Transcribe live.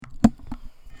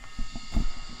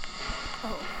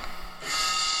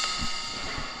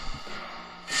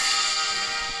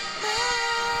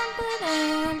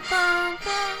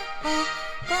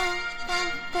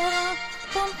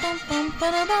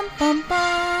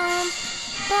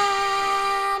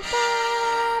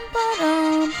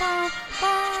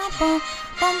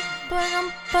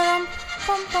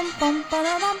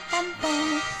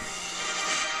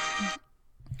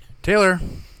Taylor.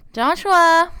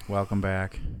 Joshua. Welcome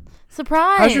back.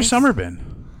 Surprise. How's your summer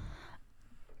been?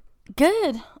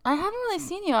 Good. I haven't really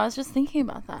seen you. I was just thinking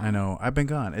about that. I know. I've been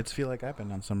gone. It's feel like I've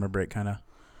been on summer break, kind of.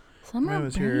 Summer I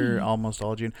was break. here almost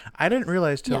all June. I didn't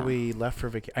realize till we left for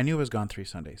vacation. I knew I was gone 3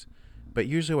 Sundays. But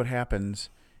usually what happens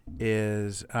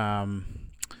is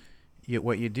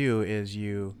what you do is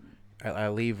I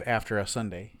leave after a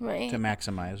Sunday to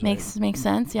maximize. Makes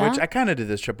sense, yeah. Which I kind of did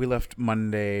this trip. We left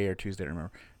Monday or Tuesday, I don't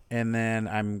remember. And then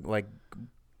I'm like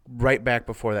right back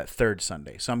before that 3rd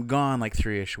Sunday. So I'm gone like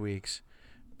 3-ish weeks.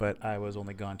 But I was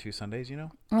only gone 2 Sundays, you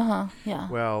know? Uh-huh, yeah.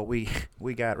 Well, we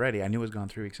got ready. I knew I was gone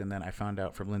 3 weeks, and then I found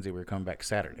out from Lindsay we were coming back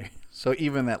Saturday. So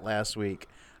even that last week,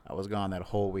 I was gone that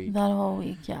whole week. That whole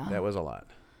week, yeah. That was a lot.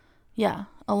 Yeah,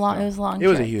 it was a long trip. It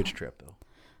was a huge trip, though.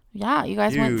 Yeah, you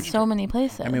guys went so many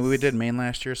places. I mean, we did Maine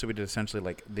last year, so we did essentially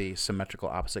like the symmetrical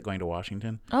opposite going to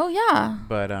Washington. Oh, yeah.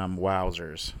 But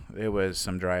wowzers. It was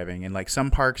some driving. And like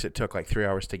some parks, it took like 3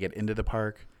 hours to get into the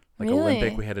park. Like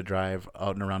Olympic, we had to drive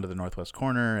out and around to the northwest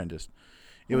corner, and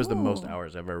it was the most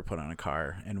hours I've ever put on a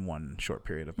car in one short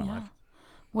period of my life.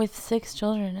 With 6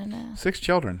 children in it. 6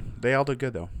 children. They all did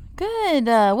good, though. Good.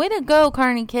 Way to go,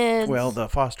 Carney kids. Well, the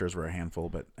Fosters were a handful,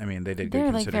 but, I mean, they did good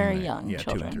They're considering. They're like very young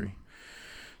children. 2 and 3.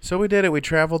 So we did it. We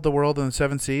traveled the world in the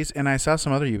 7 seas, and I saw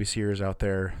some other UBCers out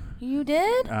there. You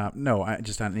did? No,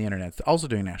 just on the internet. Also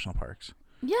doing national parks.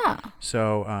 Yeah.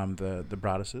 So the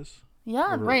Broaduses.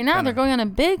 Yeah, right now they're going on a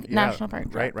big national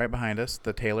park trip. Right behind us.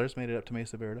 The Taylors made it up to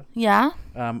Mesa Verde. Yeah.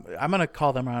 I'm going to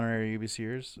call them honorary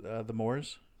UBCers, the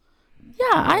Moores. Yeah,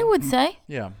 I would say.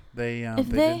 Yeah. If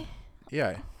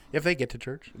they get to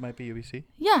church, it might be UBC.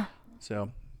 Yeah. So,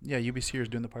 yeah,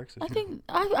 UBCers doing the parks this year.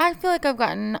 I feel like I've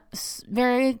gotten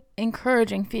very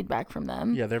encouraging feedback from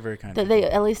them. Yeah, they're very kind. That they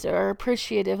at least are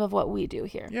appreciative of what we do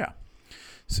here. Yeah.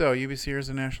 So, UBCers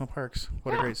and national parks.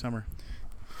 What a great summer.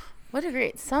 What a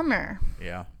great summer.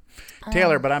 Yeah.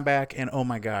 Taylor, but I'm back, and oh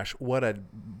my gosh, what a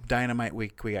dynamite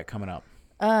week we got coming up.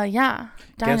 Yeah.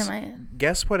 Dynamite.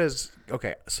 Guess what is,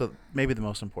 okay, so maybe the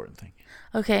most important thing.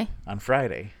 Okay. On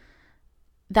Friday.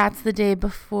 That's the day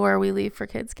before we leave for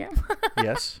kids camp.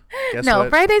 Yes. Guess no, what?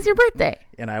 Friday's your birthday.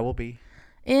 And I will be.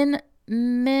 In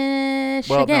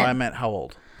Michigan. Well, no, I meant how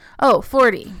old? Oh,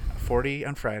 40. 40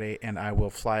 on Friday, and I will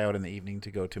fly out in the evening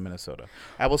to go to Minnesota.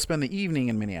 I will spend the evening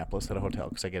in Minneapolis at a hotel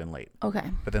because I get in late. Okay.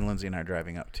 But then Lindsay and I are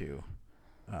driving up to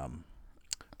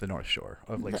the North Shore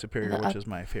of Lake Superior, which is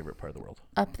my favorite part of the world.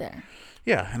 Up there.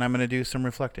 Yeah, and I'm going to do some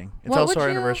reflecting. It's also our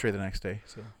anniversary the next day.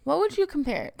 So. What would you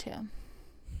compare it to?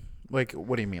 Like,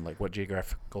 what do you mean? Like, what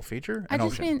geographical feature? I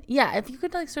just mean, yeah, if you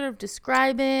could, like, sort of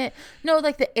describe it. No,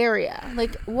 like, the area.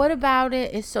 Like, what about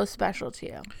it is so special to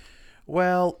you?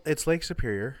 Well, it's Lake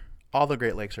Superior. All the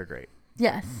Great Lakes are great.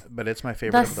 Yes. But it's my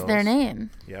favorite of those. That's their name.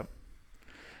 Yep.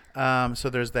 So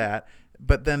there's that.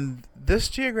 But then this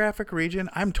geographic region,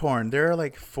 I'm torn. There are,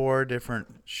 like, 4 different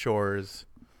shores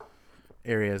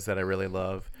areas that I really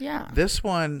love. Yeah. This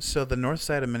one, so the north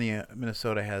side of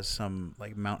Minnesota has some,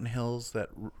 like, mountain hills that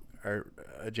are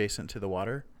adjacent to the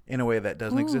water in a way that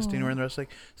doesn't exist anywhere in the rest of the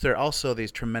lake. So there are also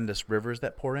these tremendous rivers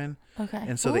that pour in. Okay.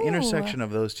 And so the intersection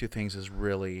of those 2 things is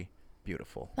really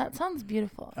beautiful. That sounds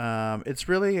beautiful. It's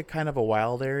really a kind of a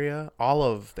wild area. All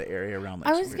of the area around Lake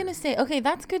Superior. I was going to say, okay,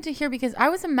 that's good to hear because I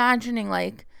was imagining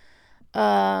like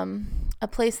a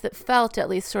place that felt at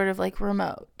least sort of like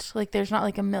remote. Like there's not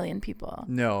like a million people.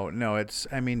 No.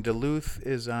 Duluth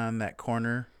is on that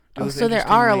corner. Duluth, so there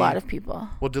are a lot of people.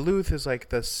 Well, Duluth is like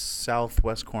the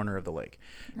southwest corner of the lake.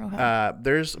 Okay.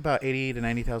 There's about 80 to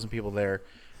 90,000 people there.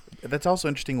 That's also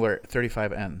interesting where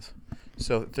 35 ends.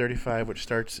 So 35, which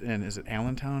starts in, is it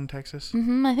Allentown, Texas?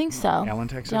 Mm-hmm, I think so. Allen,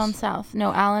 Texas? Down south.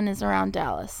 No, Allen is around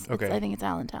Dallas. Okay. I think it's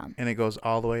Allentown. And it goes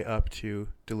all the way up to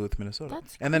Duluth, Minnesota.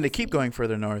 That's and then to keep going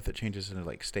further north, it changes into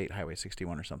like State Highway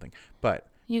 61 or something. But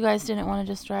you guys didn't want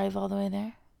to just drive all the way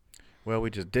there? Well,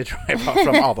 we just did drive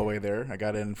from all the way there. I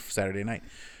got in Saturday night.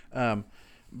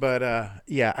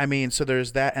 Yeah, I mean, so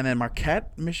there's that. And then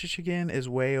Marquette, Michigan is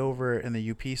way over in the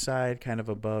UP side, kind of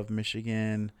above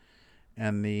Michigan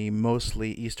and the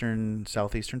mostly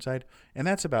southeastern side. And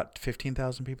that's about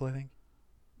 15,000 people, I think.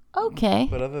 Okay.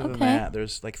 But other than that,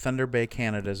 there's like Thunder Bay,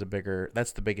 Canada is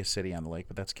that's the biggest city on the lake,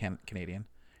 but that's Canadian.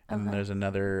 And then there's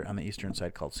another on the eastern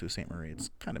side called Sault Ste. Marie.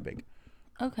 It's kind of big.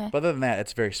 Okay. But other than that,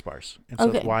 it's very sparse. And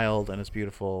so it's wild and it's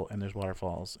beautiful and there's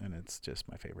waterfalls and it's just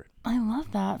my favorite. I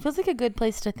love that. Feels like a good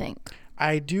place to think.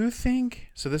 I do think,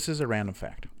 so this is a random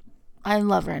fact. I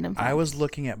love random facts. I was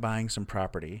looking at buying some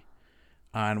property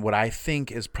on what I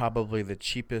think is probably the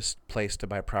cheapest place to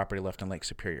buy property left in Lake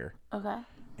Superior. Okay.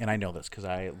 and I know this because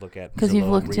I look at because you've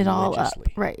Zillow looked it all up,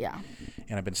 religiously, right? Yeah.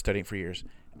 and I've been studying for years.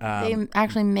 They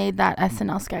actually made that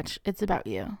SNL sketch. It's about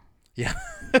you. Yeah,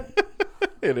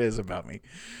 it is about me.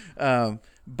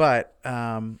 But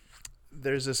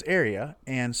there's this area,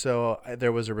 and so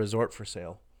there was a resort for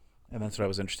sale, and that's what I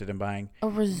was interested in buying. A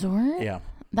resort? Yeah.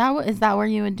 Is that where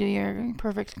you would do your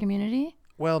perfect community?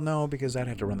 Well, no, because I'd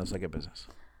have to run this like a business.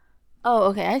 Oh,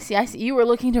 okay. I see. You were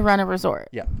looking to run a resort.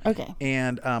 Yeah. Okay.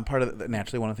 And part of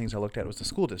naturally, one of the things I looked at was the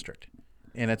school district,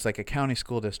 and it's like a county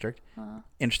school district.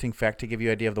 Interesting fact to give you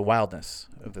an idea of the wildness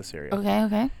of this area.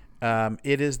 Okay.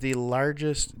 It is the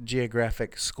largest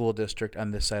geographic school district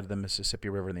on this side of the Mississippi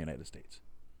River in the United States.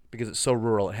 Because it's so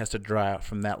rural, it has to draw out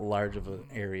from that large of an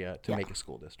area to make a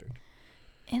school district.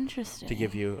 Interesting. To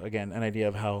give you, again, an idea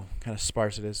of how kind of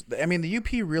sparse it is. I mean, the UP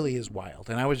really is wild.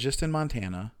 And I was just in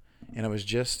Montana, and I was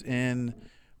just in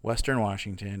Western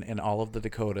Washington, and all of the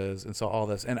Dakotas, and so all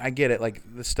this. And I get it, like,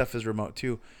 this stuff is remote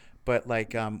too. But,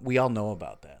 like, we all know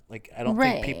about that. Like, I don't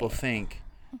think people think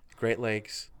Great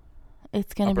Lakes,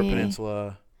 it's gonna Upper be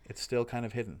Peninsula, it's still kind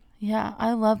of hidden. Yeah,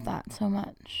 I love that so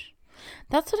much.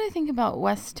 That's what I think about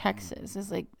West Texas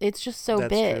is like it's just so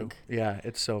big. True. Yeah,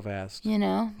 it's so vast. You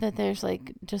know, that there's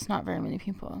like just not very many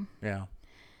people. Yeah.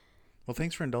 Well,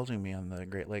 thanks for indulging me on the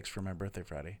Great Lakes for my birthday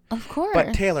Friday. Of course.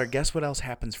 But Taylor, guess what else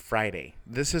happens Friday?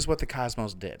 This is what the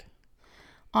Cosmos did.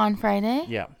 On Friday?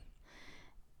 Yeah.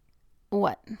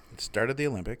 What? It started the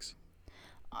Olympics.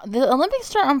 The Olympics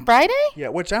start on Friday? Yeah,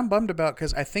 which I'm bummed about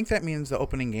because I think that means the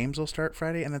opening games will start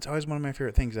Friday, and that's always one of my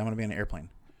favorite things. I'm going to be on an airplane.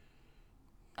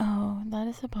 Oh, that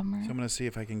is a bummer. So I'm going to see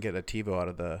if I can get a TiVo out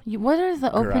of the What are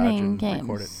the opening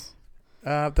games?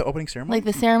 The opening ceremony. Like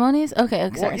the ceremonies? Okay,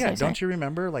 sorry. Don't you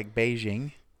remember like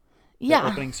Beijing? Yeah. The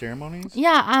opening ceremonies?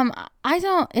 Yeah, I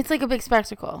don't. It's like a big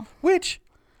spectacle. Which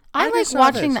I like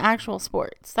watching the actual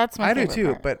sports. That's my favorite too,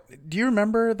 part. but do you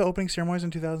remember the opening ceremonies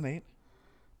in 2008?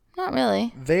 Not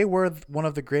really. They were one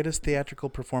of the greatest theatrical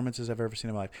performances I've ever seen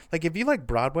in my life. Like, if you like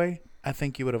Broadway, I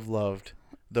think you would have loved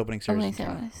the opening ceremonies.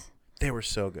 They were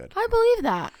so good. I believe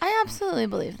that. I absolutely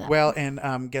believe that. Well,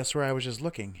 and guess where I was just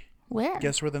looking? Where?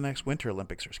 Guess where the next Winter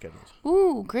Olympics are scheduled?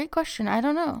 Ooh, great question. I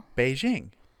don't know. Beijing.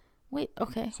 Wait,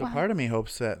 okay. So part of me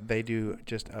hopes that they do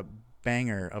just a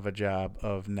banger of a job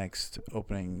of next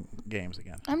opening games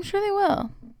again. I'm sure they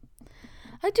will.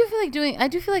 I do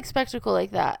feel like spectacle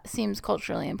like that seems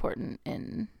culturally important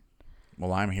in.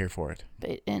 Well, I'm here for it.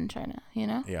 In China, you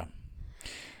know? Yeah.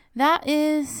 That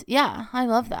is, yeah, I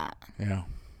love that. Yeah.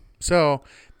 So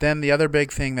then the other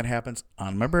big thing that happens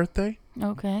on my birthday.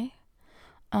 Okay.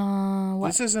 What?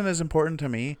 This isn't as important to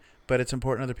me, but it's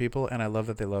important to other people, and I love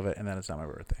that they love it, and then it's not my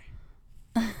birthday.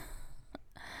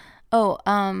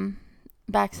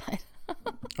 Backside.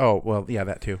 Oh, well, yeah,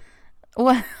 that too.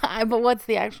 What? But what's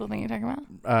the actual thing you're talking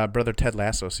about? Brother Ted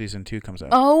Lasso season 2 comes out.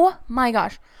 Oh my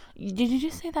gosh! Did you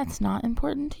just say that's not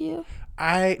important to you?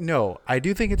 No, I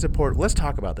do think it's important. Let's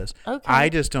talk about this. Okay. I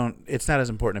just don't. It's not as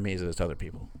important to me as it is to other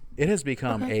people. It has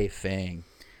become a thing.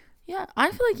 Yeah, I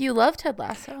feel like you love Ted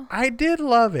Lasso. I did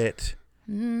love it.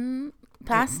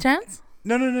 Past tense?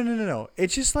 No.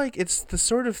 It's just like it's the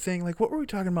sort of thing. Like, what were we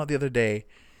talking about the other day?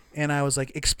 And I was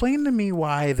like, explain to me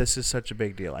why this is such a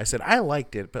big deal. I said, I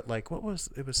liked it, but like, it was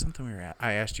something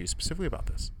I asked you specifically about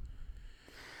this.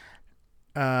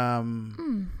 I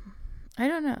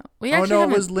don't know. It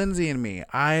was Lindsay and me.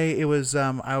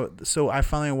 So I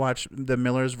finally watched The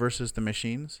Millers versus the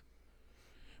Machines,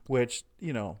 which,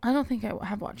 you know. I don't think I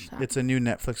have watched that. It's a new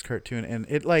Netflix cartoon, and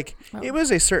it was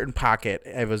a certain pocket.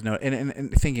 I was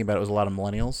and thinking about it was a lot of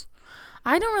millennials.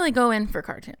 I don't really go in for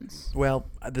cartoons. Well,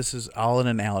 this is all an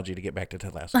analogy to get back to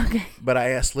Ted Lasso. Okay. But I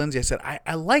asked Lindsay, I said,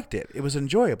 I liked it. It was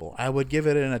enjoyable. I would give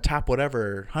it in a top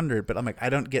whatever 100, but I'm like, I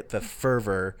don't get the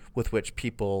fervor with which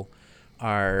people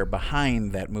are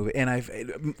behind that movie.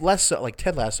 And less so, like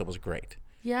Ted Lasso was great.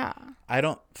 Yeah. I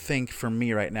don't think for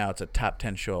me right now it's a top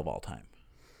 10 show of all time.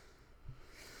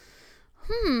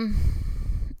 I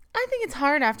think it's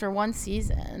hard after one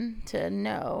season to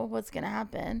know what's going to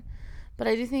happen. But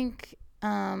I do think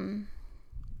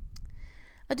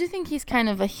he's kind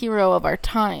of a hero of our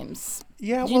times.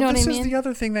 Yeah, this is the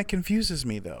other thing that confuses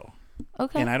me, though.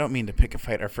 Okay. And I don't mean to pick a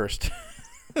fight our first.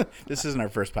 This isn't our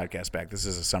first podcast back. This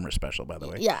is a summer special, by the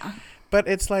way. Yeah. But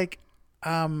it's like.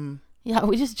 Yeah,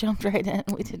 we just jumped right in.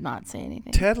 We did not say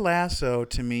anything. Ted Lasso,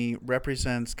 to me,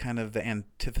 represents kind of the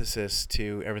antithesis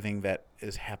to everything that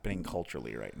is happening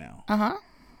culturally right now. Uh-huh.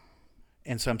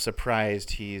 And so I'm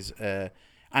surprised he's.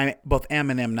 I both am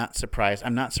and am not surprised.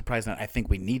 I'm not surprised that I think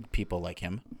we need people like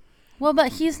him. Well,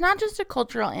 but he's not just a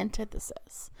cultural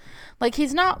antithesis. Like,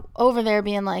 he's not over there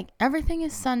being like, everything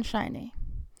is sunshiny.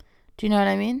 Do you know what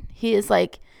I mean? He is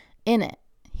like, in it.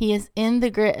 He is in the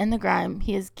grit and the grime.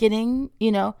 He is getting,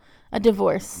 a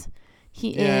divorce.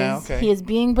 He is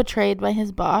being betrayed by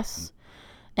his boss,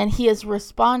 and he is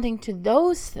responding to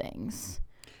those things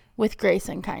with grace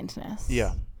and kindness.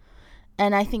 Yeah.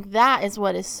 And I think that is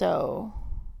what is so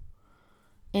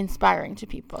inspiring to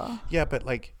people. Yeah, but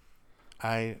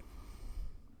I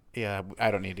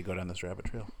don't need to go down this rabbit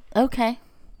trail. Okay.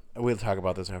 We'll talk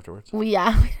about this afterwards. Well,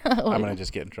 yeah. I'm going to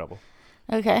just get in trouble.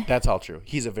 Okay. That's all true.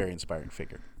 He's a very inspiring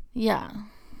figure. Yeah.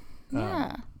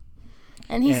 Yeah.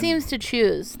 And he seems to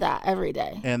choose that every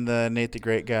day. And the Nate the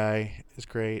Great guy is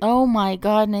great. Oh my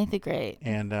God, Nate the Great.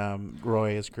 And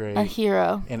Roy is great. A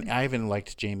hero. And I even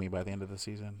liked Jamie by the end of the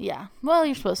season. Yeah. Well,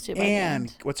 you're supposed to.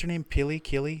 And what's her name?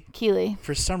 Keely?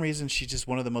 For some reason, she's just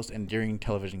one of the most endearing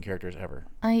television characters ever.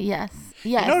 Yes.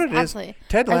 You know what it absolutely. is?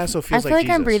 Ted Lasso feels like I feel like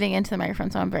Jesus. I'm breathing into the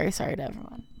microphone, so I'm very sorry to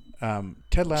everyone.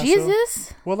 Ted Lasso.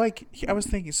 Jesus? Well, I was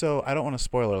thinking, so I don't want to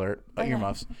spoiler alert,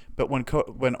 earmuffs, but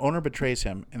when owner betrays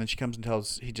him and then she comes and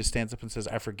he just stands up and says,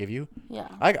 "I forgive you." Yeah.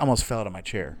 I almost fell out of my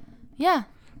chair. Yeah.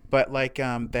 But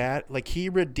he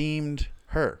redeemed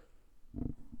her.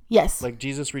 Yes. Like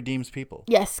Jesus redeems people.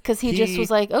 Yes, because he just was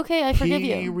like, okay, I forgive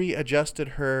you. He readjusted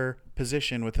her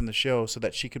position within the show so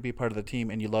that she could be part of the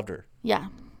team and you loved her. Yeah.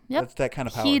 Yep. That's that kind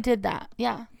of power. He did that.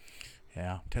 Yeah.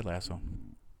 Yeah. Ted Lasso.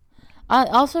 I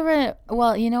also read,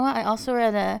 I also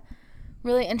read a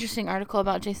really interesting article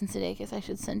about Jason Sudeikis I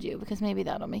should send you because maybe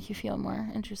that'll make you feel more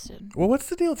interested. Well, what's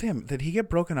the deal with him? Did he get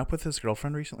broken up with his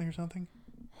girlfriend recently or something?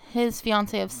 His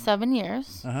fiance of 7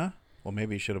 years. Uh-huh. Well,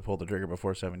 maybe he should have pulled the trigger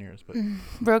before 7 years. But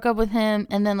broke up with him,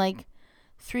 and then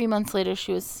 3 months later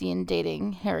she was seen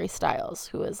dating Harry Styles,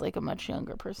 who is a much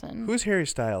younger person. Who's Harry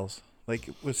Styles?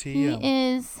 Was he...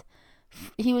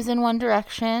 He was in One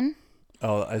Direction.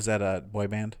 Oh, is that a boy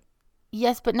band?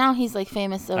 Yes, but now he's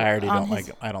famous. I already don't like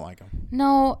him. I don't like him.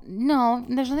 No,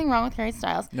 there's nothing wrong with Harry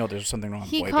Styles. No, there's something wrong with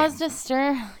boy bands.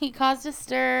 He caused a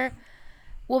stir.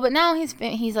 Well, but now he's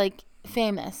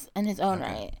famous in his own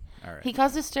right. All right. He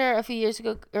caused a stir a few years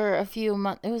ago, or a few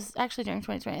months. It was actually during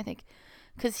 2020, I think,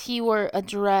 because he wore a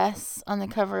dress on the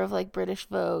cover of British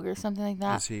Vogue or something like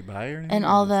that. Is he bi or anything? And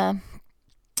all the...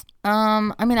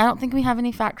 I don't think we have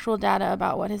any factual data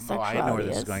about what his sexuality is. I know where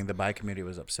this is going. The bi community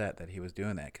was upset that he was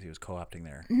doing that because he was co-opting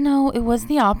their... No, it was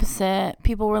the opposite.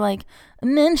 People were like,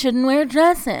 men shouldn't wear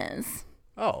dresses.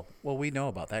 Oh, well, we know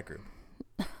about that group.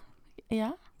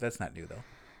 Yeah? That's not new, though.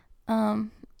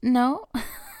 No.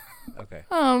 Okay.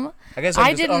 I guess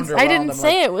I didn't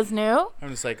say it was new. I'm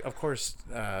just of course,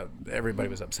 everybody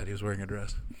was upset he was wearing a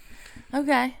dress.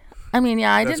 Okay. I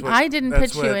didn't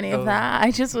pitch you any of that.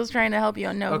 I just was trying to help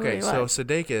you know who he was. Okay, so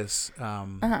Sudeikis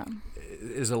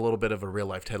is a little bit of a real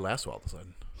life Ted Lasso all of a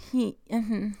sudden.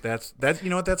 That's you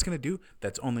know what that's going to do?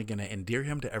 That's only going to endear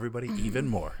him to everybody even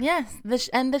more. Yes,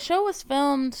 and the show was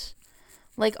filmed,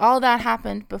 all that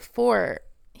happened before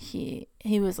he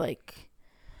was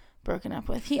broken up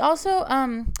with. He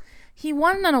also he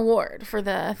won an award for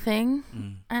the thing,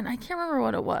 and I can't remember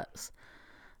what it was.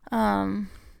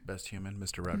 Best Human,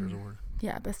 Mr. Rogers Award.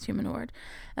 Yeah, Best Human Award.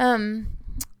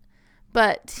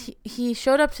 But he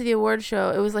showed up to the award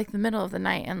show. It was the middle of the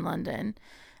night in London.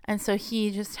 And so he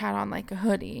just had on a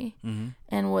hoodie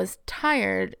and was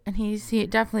tired. And he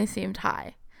definitely seemed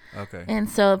high. Okay. And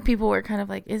so people were kind of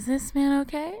like, is this man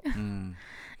okay?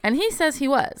 And he says he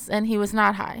was. And he was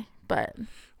not high. But...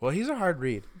 Well, he's a hard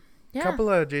read. Yeah. Couple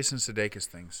of Jason Sudeikis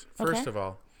things. First of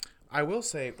all, I will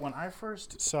say, when I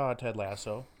first saw Ted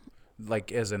Lasso...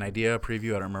 as an idea, a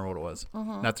preview, I don't remember what it was.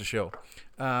 Not the show.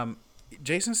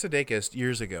 Jason Sudeikis,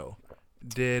 years ago,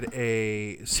 did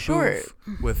a spoof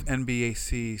with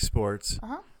NBC Sports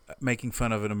making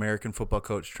fun of an American football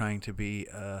coach trying to be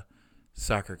a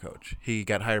soccer coach. He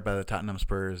got hired by the Tottenham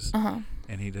Spurs,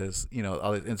 and he does,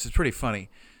 all this, and it's pretty funny.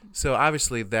 So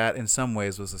obviously that, in some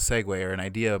ways, was a segue or an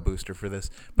idea booster for this.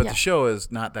 But the show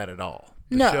is not that at all.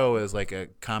 The show is a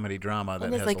comedy drama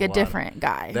that has a different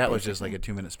guy. That was just a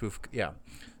 2-minute spoof. Yeah.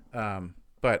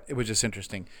 But it was just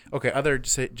interesting. Okay, other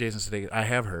Jason Sudeikis, I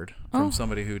have heard from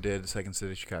somebody who did Second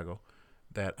City Chicago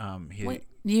that he... Wait,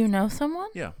 do you know someone?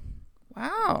 Yeah.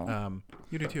 Wow.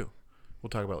 You do too. We'll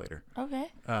talk about it later. Okay.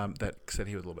 That said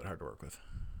he was a little bit hard to work with.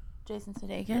 Jason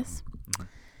Sudeikis? Yeah.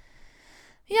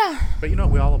 Yeah. But you know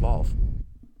what? We all evolve.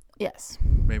 Yes.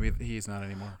 Maybe he's not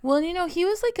anymore. Well, he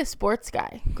was a sports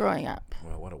guy growing up.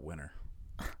 Well, what a winner.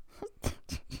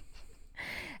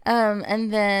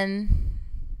 And then,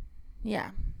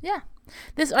 yeah.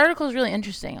 This article is really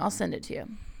interesting. I'll send it to you.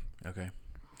 Okay.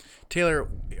 Taylor,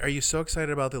 are you so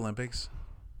excited about the Olympics?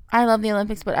 I love the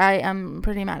Olympics, but I am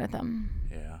pretty mad at them.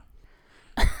 Yeah.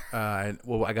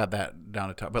 Well, I got that down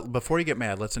to top. But before you get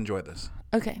mad, let's enjoy this.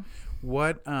 Okay.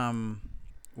 What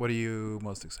are you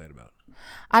most excited about?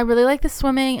 I really like the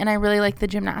swimming, and I really like the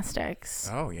gymnastics.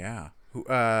 Oh yeah. Who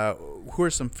are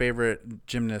some favorite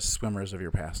gymnast swimmers of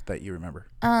your past that you remember?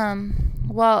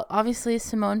 Well, obviously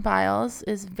Simone Biles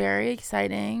is very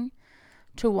exciting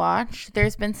to watch.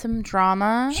 There's been some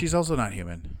drama. She's also not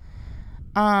human.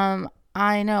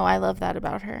 I know. I love that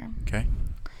about her. Okay.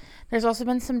 There's also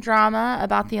been some drama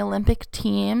about the Olympic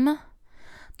team.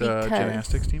 The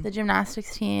gymnastics team? The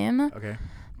gymnastics team. Okay.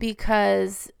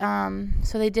 Because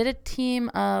so they did a team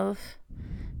of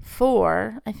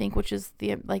 4, I think, which is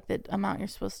the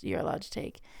amount you're allowed to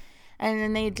take. And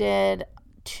then they did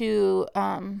 2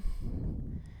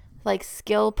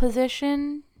 skill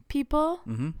position people.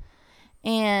 Mm-hmm.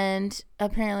 And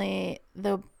apparently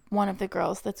one of the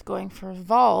girls that's going for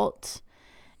vault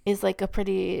is like a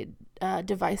pretty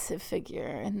divisive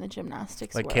figure in the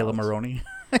gymnastics world. Like Kayla Maroney.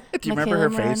 Do you remember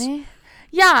her face?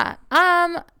 Yeah.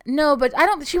 No, but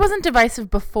she wasn't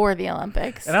divisive before the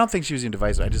Olympics. And I don't think she was even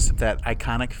divisive. I just that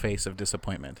iconic face of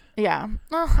disappointment. Yeah.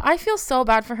 Oh, I feel so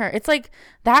bad for her. It's like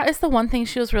that is the one thing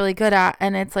she was really good at,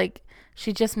 and it's like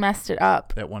she just messed it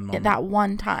up that one moment. That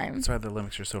one time. That's why the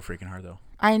Olympics are so freaking hard, though.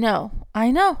 I know.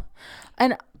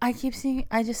 And I keep seeing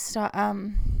I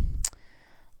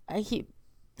keep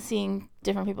seeing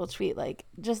different people tweet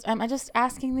I'm just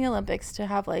asking the Olympics to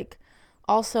have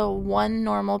also one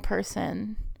normal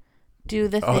person do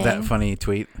the thing. Oh, that funny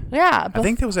tweet. Yeah. I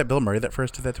think was that Bill Murray that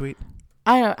first did that tweet.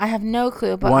 I have no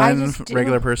clue, but one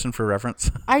regular person for reference.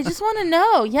 I just want to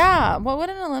know. Yeah. What would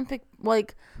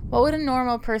what would a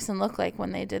normal person look like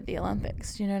when they did the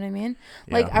Olympics? Do you know what I mean?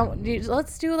 Yeah.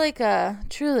 Let's do I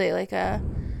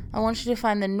want you to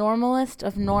find the normalest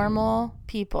of normal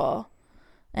people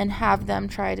and have them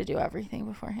try to do everything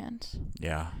beforehand.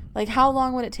 Yeah. How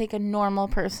long would it take a normal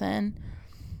person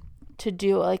to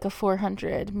do a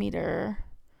 400 meter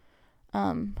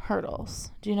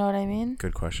hurdles? Do you know what I mean?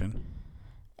 Good question.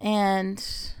 And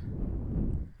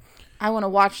I want to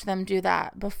watch them do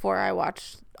that before I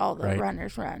watch all the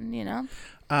runners run, you know?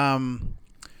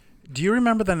 Do you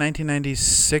remember the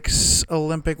 1996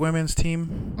 Olympic women's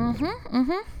team? Mm-hmm.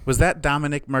 Mm-hmm. Was that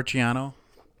Dominic Marciano?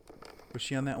 Was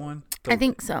she on that one? I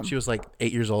think so. She was 8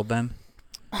 years old then?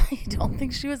 I don't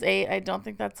think she was 8. I don't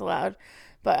think that's allowed.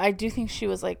 But I do think she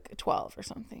was 12 or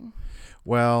something.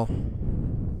 Well,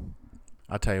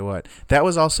 I'll tell you what. That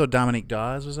was also Dominique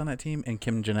Dawes was on that team and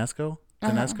Kim Janesco.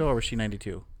 Or was she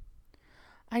 92?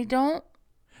 I don't.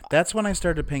 That's when I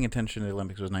started paying attention to the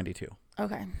Olympics was 92.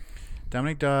 Okay.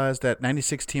 Dominique Dawes, that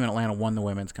 96 team in Atlanta won the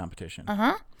women's competition.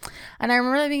 Uh-huh. And I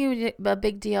remember that being a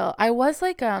big deal. I was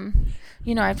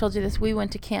I've told you this, we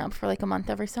went to camp for a month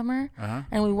every summer. Uh-huh.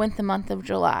 And we went the month of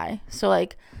July. So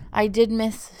I did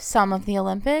miss some of the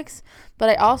Olympics, but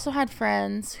I also had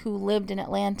friends who lived in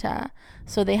Atlanta.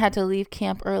 So they had to leave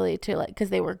camp early because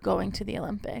they were going to the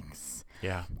Olympics.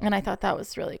 Yeah. And I thought that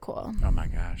was really cool. Oh my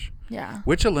gosh. Yeah.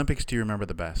 Which Olympics do you remember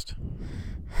the best?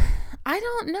 I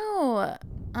don't know.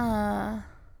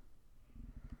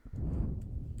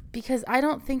 Because I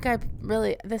don't think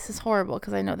this is horrible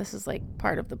because I know this is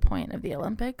part of the point of the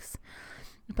Olympics,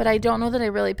 but I don't know that I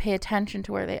really pay attention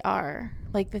to where they are.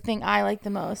 The thing I like the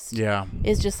most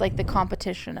is just the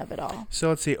competition of it all. So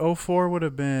let's see. 04 would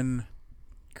have been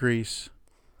Greece,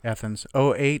 Athens.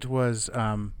 08 was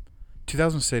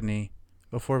 2000 Sydney.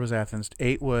 04 was Athens.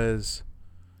 8 was...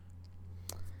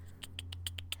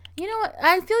 You know what?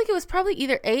 I feel it was probably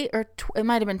either 8 or it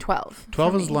might have been 12.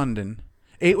 12 was London.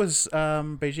 8 was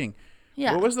Beijing.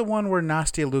 Yeah. What was the one where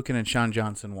Nastia Lukin and Shawn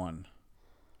Johnson won?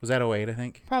 Was that 08, I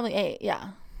think? Probably 8, yeah.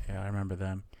 Yeah, I remember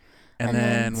them. And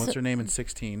then what's her name in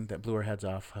 16 that blew her heads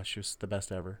off? She was the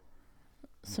best ever.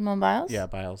 Simone Biles? Yeah,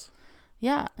 Biles.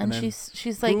 Yeah, and she's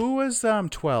who was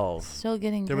 12? Still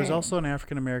getting There was also an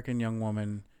African-American young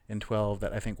woman in 12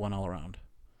 that I think won all around.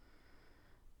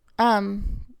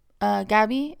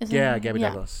 Gabby? Gabby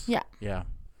Douglas. Yeah. Yeah.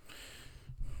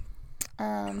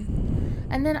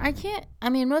 And then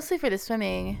mostly for the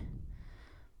swimming,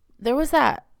 there was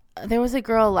a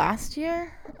girl last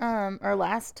year, or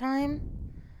last time,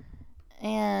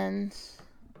 and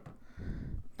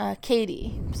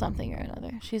Katie something or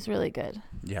another. She's really good.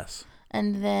 Yes.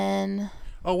 And then...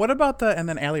 Oh, what about and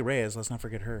then Allie Reyes, let's not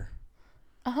forget her.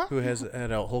 Uh-huh. Who has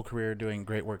had a whole career doing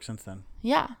great work since then.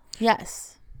 Yeah.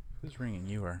 Yes. Who's ringing?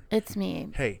 You are. It's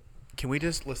me. Hey, can we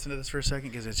just listen to this for a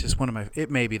second? Because it's just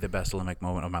it may be the best Olympic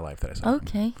moment of my life that I saw.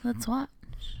 Okay, let's watch.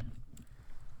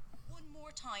 One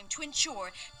more time to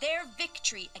ensure their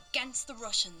victory against the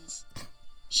Russians.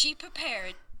 She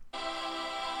prepared. Oh,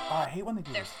 I hate when they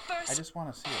do this. I just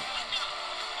want to see it.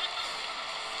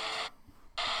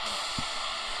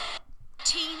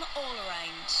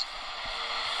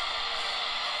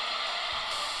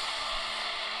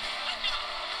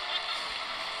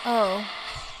 Oh.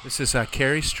 This is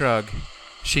Carrie Strug.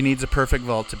 She needs a perfect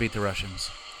vault to beat the Russians.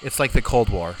 It's like the Cold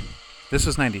War. This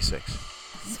was 96.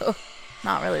 So,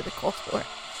 not really the Cold War.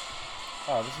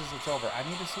 Oh, it's over. I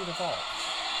need to see the vault.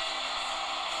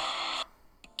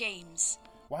 Games.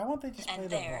 Why won't they just play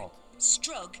the vault?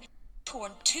 Strug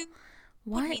torn two.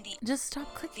 Why? Just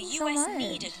stop clicking the so US much.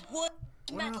 needed one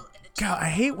medal in the God, I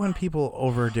hate when people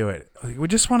overdo it. Like, we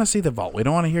just want to see the vault. We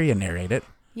don't want to hear you narrate it.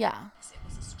 Yeah. It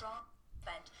was a strong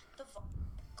event. The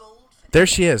gold for There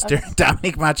she is. Okay.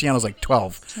 Dominique Marciano's like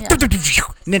 12. Yeah.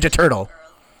 Ninja Turtle.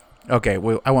 Okay,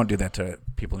 well, I won't do that to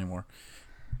people anymore.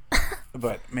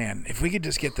 But, man, if we could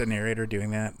just get the narrator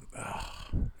doing that.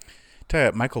 Tell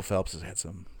you, Michael Phelps has had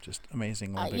some just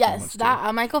amazing Olympic moments,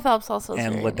 that Michael Phelps also is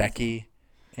and very Ledecky.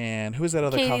 And who's that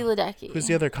other? Katie Ledecky. Who's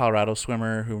the other Colorado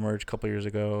swimmer who emerged a couple years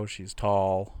ago? She's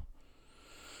tall.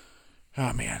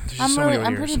 Oh man, there's just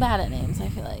I'm pretty bad at names, I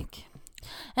feel like.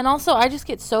 And also, I just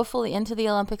get so fully into the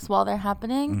Olympics while they're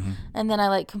happening, and then I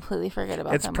like completely forget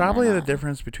about them. It's probably the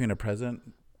difference between a present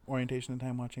orientation and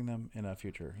time watching them and a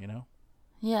future. You know?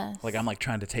 Yes. Like I'm like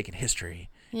trying to take in history.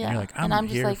 Yeah. And you're like, I'm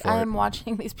just here like, for I'm it.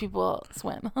 watching these people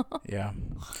swim. Yeah.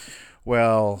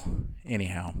 Well,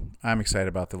 anyhow, I'm excited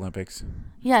about the Olympics.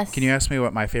 Yes. Can you ask me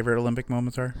what my favorite Olympic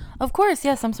moments are? Of course.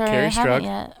 Yes. I'm sorry. Carrie I haven't Strug.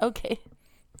 yet. Okay.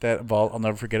 That vault, I'll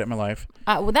never forget it in my life.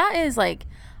 Well, that is like,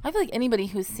 I feel like anybody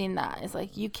who's seen that is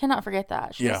like, you cannot forget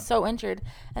that. She was so injured,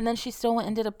 and then she still went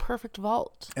and did a perfect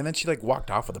vault. And then she like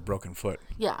walked off with a broken foot.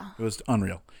 Yeah. It was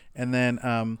unreal. And then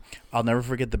I'll never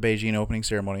forget the Beijing opening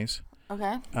ceremonies.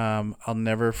 Okay. I'll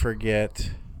never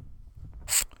forget.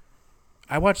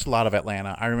 I watched a lot of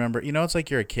Atlanta. I remember, it's like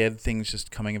you're a kid, things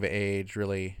just coming of age,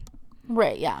 really.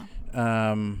 Right. Yeah.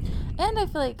 And I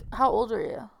feel like, how old are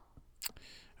you?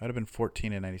 I would have been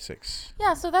 14 in 96.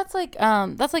 Yeah, so that's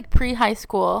like pre-high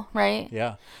school, right?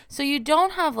 Yeah. So you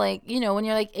don't have like, when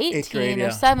you're like 18 grade, or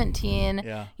 17,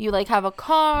 Yeah. you like have a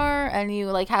car and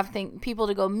you like have people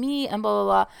to go meet and blah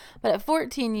blah blah. But at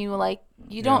 14 you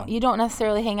don't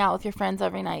necessarily hang out with your friends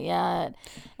every night yet.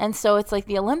 And so it's like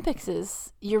the Olympics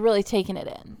you're really taking it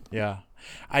in. Yeah.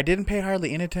 I didn't pay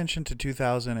hardly any attention to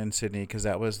 2000 in Sydney because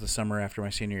that was the summer after my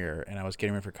senior year, and I was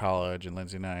getting ready for college, and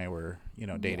Lindsay and I were,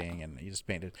 dating, and you just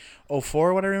painted.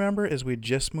 04, what I remember is we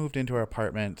just moved into our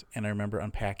apartment, and I remember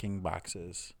unpacking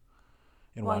boxes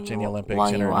and watching the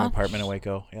Olympics in our new apartment in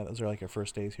Waco. Yeah, those are like our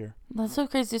first days here. That's so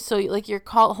crazy. So like your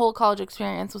whole college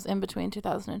experience was in between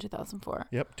 2000 and 2004.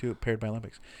 Yep, paired by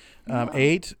Olympics.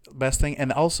 8, best thing,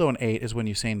 and also in 8 is when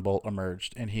Usain Bolt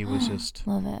emerged, and he was just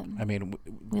love it. I mean,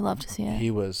 we love to see it.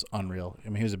 He was unreal. I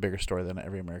mean, he was a bigger story than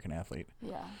every American athlete.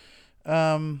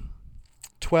 Yeah.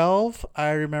 12, I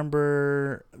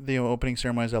remember the opening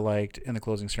ceremonies I liked and the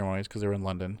closing ceremonies because they were in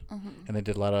London, and they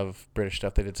did a lot of British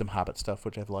stuff. They did some Hobbit stuff,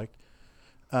 which I've liked.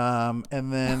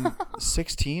 And then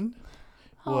 16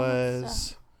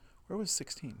 was where was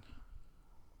 16?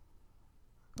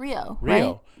 Rio. Rio.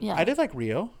 Right? Yeah. I did like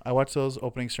Rio. I watched those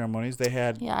opening ceremonies. They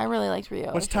had. Yeah, I really liked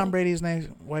Rio. What's Tom Brady's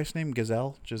wife's name?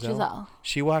 Giselle.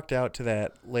 She walked out to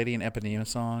that Lady in Ipanema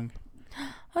song.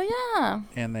 Oh yeah.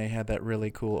 And they had that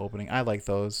really cool opening. I like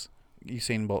those.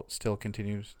 Usain Bolt still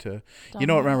continues to.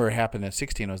 Remember what happened at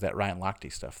 16 was that Ryan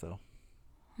Lochte stuff though.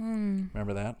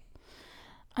 Remember that?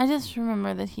 I just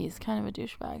remember that he's kind of a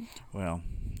douchebag. Well,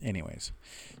 anyways.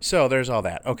 So there's all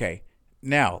that. Okay.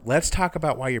 Now, let's talk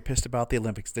about why you're pissed about the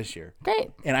Olympics this year.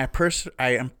 Great. And I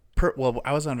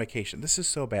was on vacation. This is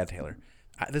so bad, Taylor.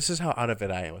 This is how out of it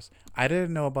I was. I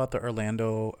didn't know about the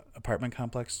Orlando apartment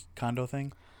complex condo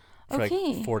thing for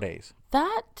like 4 days.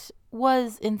 That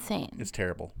was insane. It's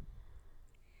terrible.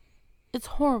 It's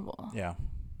horrible. Yeah.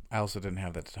 I also didn't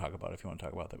have that to talk about. If you want to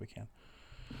talk about that, we can.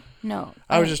 No.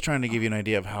 I was just trying to give you an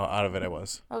idea of how out of it I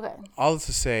was. Okay. All this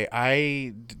to say,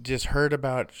 I just heard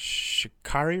about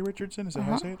Sha'Carrie Richardson. Is that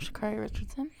how you say it? Sha'Carrie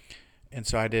Richardson. And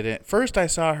so I did it. First, I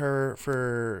saw her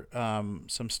for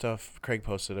some stuff Craig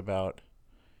posted about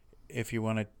if you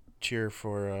want to cheer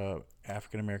for a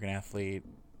African-American athlete.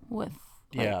 With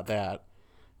that.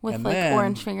 With and then,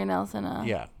 orange fingernails and a...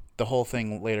 Yeah. The whole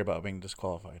thing later about being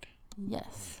disqualified.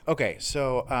 Yes. Okay,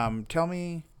 so tell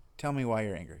me why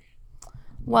you're angry.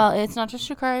 Well, it's not just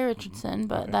Sha'Carrie Richardson,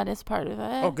 but that is part of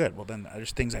it. Oh, good. Well, then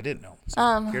there's things I didn't know. So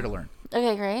I'm here to learn.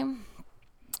 Okay, great.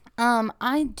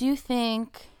 I do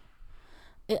think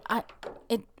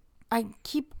I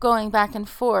keep going back and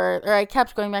forth, or I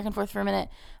kept going back and forth for a minute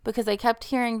because I kept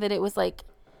hearing that it was like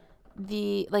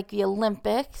the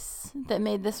Olympics that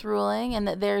made this ruling, and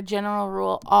that their general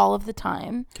rule all of the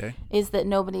time is that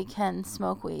nobody can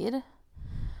smoke weed.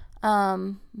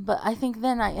 But I think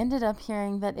then I ended up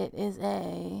hearing that it is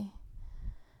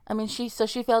I mean, she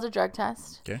failed a drug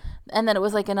test. Okay. And then it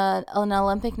was like an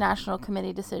Olympic National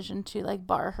Committee decision to like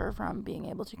bar her from being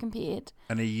able to compete.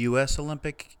 And a U.S.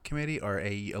 Olympic Committee or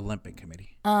a Olympic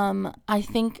Committee? I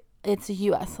think it's a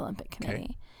U.S. Olympic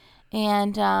Committee. Okay.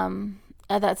 And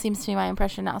that seems to be my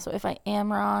impression now. So if I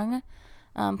am wrong,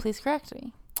 please correct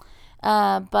me.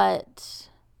 But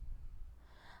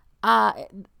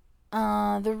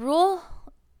the rule,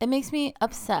 it makes me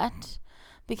upset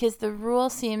because the rule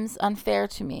seems unfair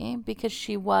to me because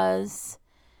she was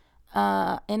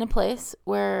in a place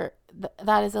where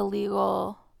that is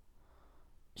illegal.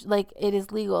 Like, it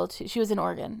is legal to... She was in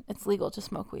Oregon. It's legal to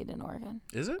smoke weed in Oregon.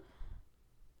 Is it?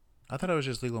 I thought it was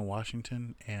just legal in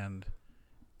Washington and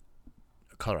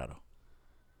Colorado.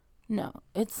 No,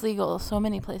 it's legal so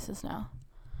many places now.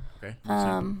 Okay.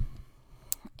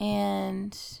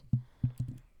 And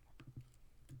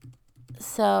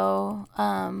so,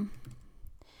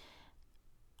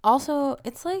 also,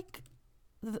 it's like,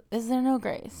 is there no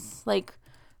grace? Like,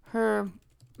 her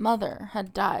mother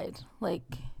had died, like...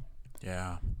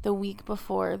 Yeah. The week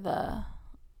before the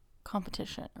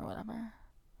competition or whatever.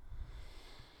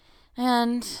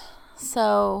 And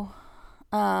so,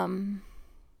 also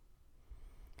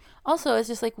it's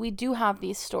just like we do have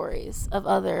these stories of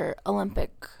other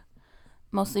Olympic,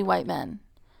 mostly white men,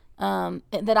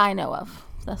 that I know of.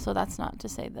 So that's not to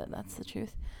say that that's the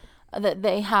truth. That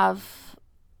they have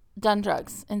done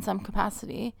drugs in some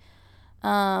capacity.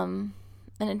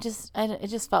 And it just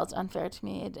felt unfair to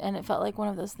me. And it felt like one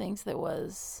of those things that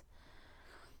was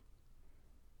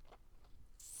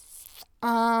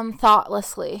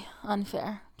thoughtlessly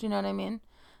unfair. Do you know what I mean?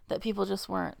 That people just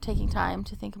weren't taking time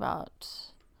to think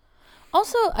about.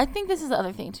 Also, I think this is the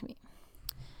other thing to me.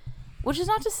 Which is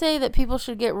not to say that people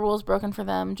should get rules broken for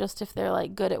them just if they're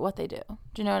like good at what they do.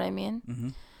 Do you know what I mean?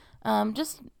 Mm-hmm.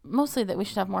 Just mostly that we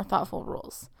should have more thoughtful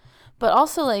rules. But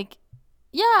also like,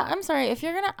 yeah, I'm sorry. If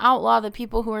you're going to outlaw the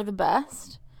people who are the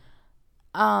best,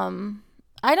 why am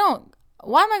I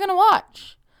going to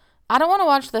watch? I don't want to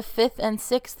watch the 5th and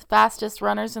 6th fastest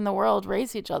runners in the world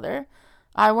race each other.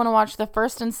 I want to watch the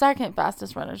 1st and 2nd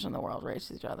fastest runners in the world race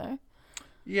each other.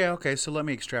 Yeah, okay, so let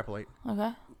me extrapolate.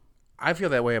 Okay. I feel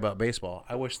that way about baseball.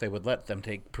 I wish they would let them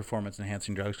take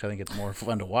performance-enhancing drugs because I think it's more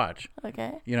fun to watch.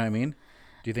 Okay. You know what I mean?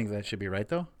 Do you think that should be right,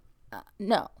 though?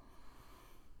 No.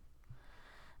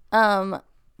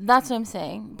 That's what I'm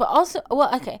saying. But also,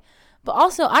 I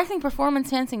think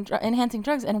performance enhancing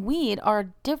drugs and weed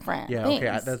are different things.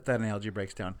 Okay, that analogy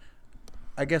breaks down.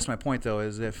 I guess my point, though,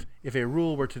 is if a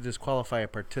rule were to disqualify a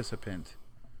participant,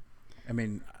 I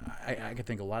mean, I could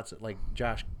think of lots of, like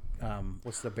Josh,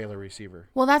 what's the Baylor receiver?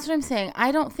 Well, that's what I'm saying.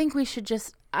 I don't think we should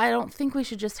just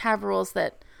have rules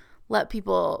that let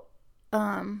people,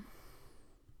 well,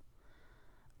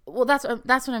 that's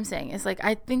what I'm saying. Is like,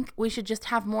 I think we should just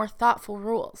have more thoughtful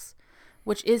rules,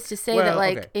 which is to say that,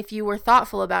 like, if you were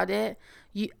thoughtful about it,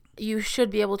 you should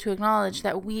be able to acknowledge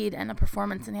that weed and a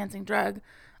performance-enhancing drug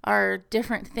are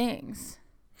different things.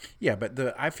 Yeah, but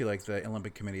I feel like the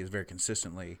Olympic Committee has very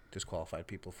consistently disqualified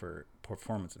people for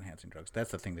performance-enhancing drugs. That's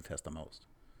the thing they test the most.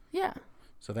 Yeah.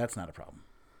 So that's not a problem.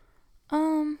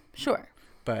 Sure.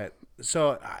 But,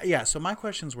 so my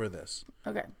questions were this.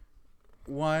 Okay.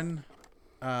 One,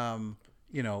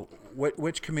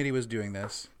 which committee was doing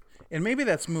this? And maybe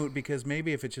that's moot because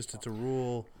maybe if it's a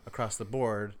rule across the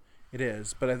board, it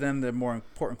is. But then the more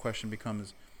important question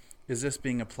becomes, is this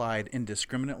being applied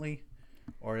indiscriminately?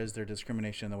 Or is there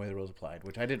discrimination in the way the rule is applied?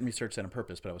 Which I didn't research that on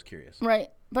purpose, but I was curious. Right.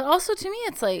 But also to me,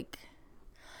 it's like,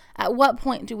 at what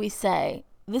point do we say,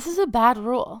 this is a bad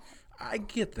rule? I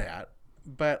get that.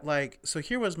 But, like, so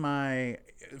here was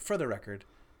for the record,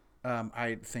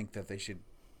 I think that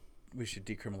we should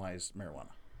decriminalize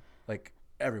marijuana. Like,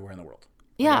 everywhere in the world.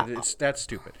 Yeah. That's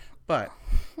stupid. But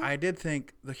I did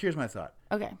think, here's my thought.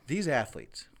 Okay. These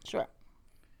athletes. Sure.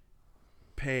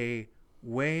 Pay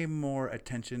way more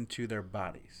attention to their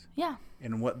bodies. Yeah.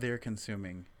 And what they're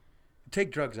consuming.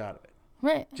 Take drugs out of it.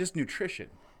 Right. Just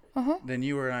nutrition. Than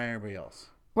you or I or anybody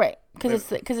else. Right.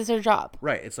 Because it's their job.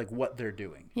 Right. It's like what they're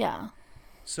doing. Yeah.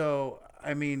 So,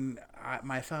 I mean,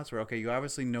 my thoughts were, okay, you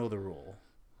obviously know the rule.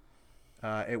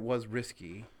 It was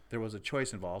risky. There was a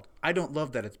choice involved. I don't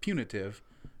love that it's punitive,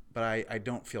 but I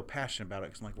don't feel passionate about it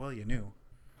because I'm like, well, you knew.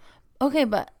 Okay,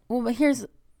 but here's,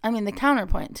 the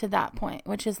counterpoint to that point,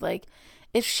 which is like,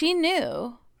 if she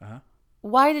knew,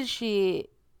 why did she,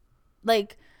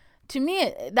 like, to me,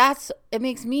 it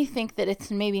makes me think that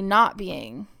it's maybe not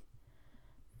being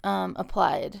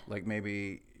applied. Like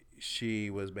maybe she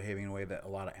was behaving in a way that a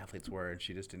lot of athletes were, and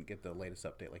she just didn't get the latest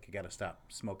update. Like, you got to stop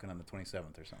smoking on the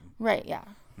 27th or something. Right, yeah.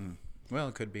 Well,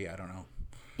 it could be. I don't know.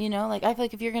 You know, like I feel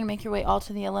like if you're going to make your way all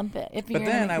to the Olympic, but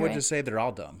then I would just say they're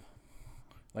all dumb.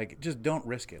 Like, just don't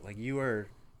risk it. Like, you are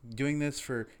doing this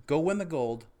for go win the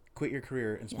gold, quit your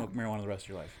career, and smoke marijuana the rest of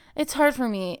your life. It's hard for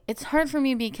me. It's hard for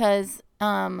me because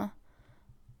I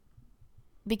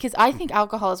think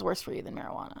alcohol is worse for you than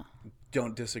marijuana.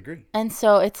 Don't disagree. And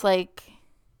so it's like,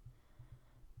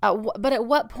 but at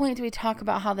what point do we talk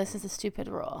about how this is a stupid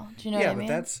rule? Do you know what I mean?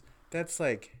 Yeah, but that's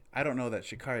like, I don't know that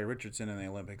Sha'Carrie Richardson in the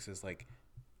Olympics is like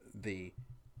the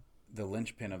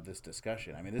linchpin of this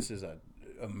discussion. I mean, this is a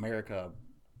America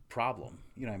problem.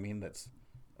 You know what I mean? That's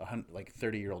like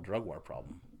 30-year-old drug war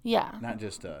problem. Yeah. Not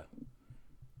just a.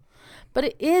 But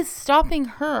it is stopping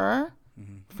her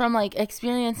from like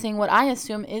experiencing what I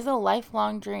assume is a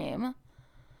lifelong dream.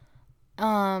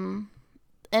 And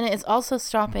it's also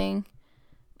stopping.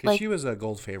 Because she was a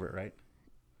gold favorite, right?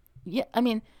 Yeah, I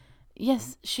mean,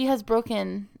 yes, she has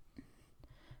broken.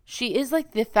 She is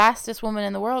like the fastest woman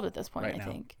in the world at this point, right I now.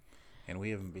 think. And we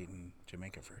haven't beaten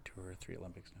Jamaica for 2 or 3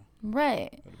 Olympics now.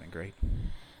 Right. Would have been great.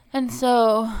 And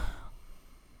so,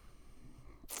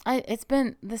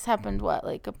 this happened,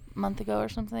 like a month ago or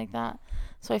something like that?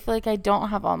 So I feel like I don't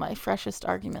have all my freshest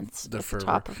arguments at the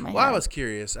top of my head. Well, I was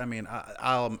curious. I mean,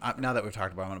 I'll now that we've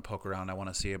talked about it, I'm going to poke around. I want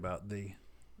to see about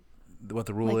what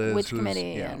the rule is. Which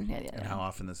committee. And how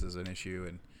often this is an issue.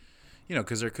 And, you know,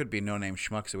 because there could be no-name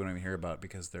schmucks that we don't even hear about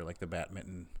because they're like the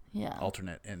badminton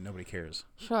alternate and nobody cares.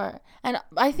 Sure. And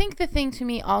I think the thing to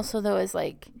me also, though, is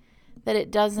like that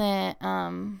it doesn't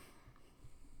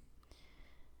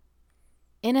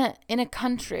in a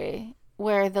country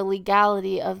where the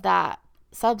legality of that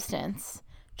substance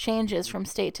changes from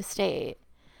state to state,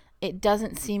 it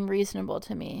doesn't seem reasonable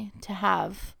to me to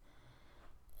have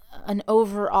an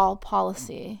overall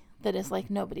policy that is like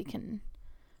nobody can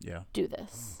do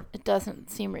this. It doesn't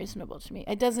seem reasonable to me.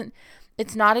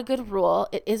 It's not a good rule.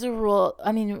 It is a rule.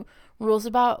 I mean, rules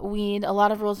about weed, a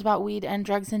lot of rules about weed and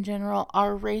drugs in general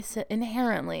are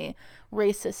inherently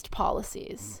racist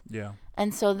policies. Yeah.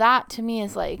 And so that to me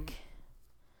is like,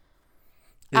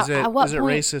 is it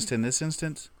racist in this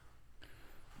instance?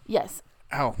 Yes.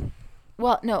 How?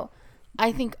 Well, no.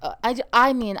 I think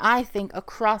I think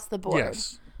across the board,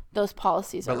 yes, those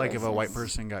policies are like racist. If a white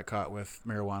person got caught with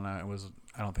marijuana,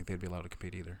 I don't think they'd be allowed to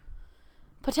compete either.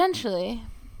 Potentially.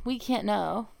 We can't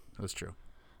know. That's true.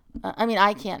 I mean,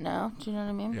 I can't know. Do you know what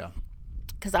I mean? Yeah.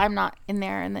 Because I'm not in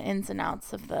there in the ins and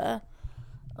outs of the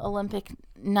Olympic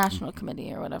National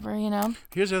Committee or whatever, you know?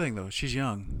 Here's the other thing, though. She's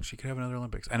young. She could have another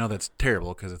Olympics. I know that's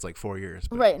terrible because it's like 4 years.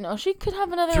 Right. No, she could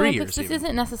have another 3 Olympics. years This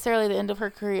isn't necessarily the end of her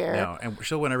career. No, and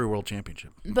she'll win every world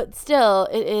championship. But still,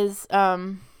 it is,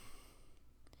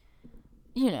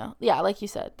 you know, yeah, like you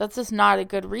said, that's just not a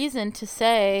good reason to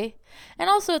say. And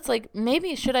also, it's like,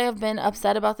 maybe should I have been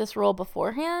upset about this rule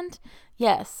beforehand?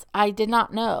 Yes, I did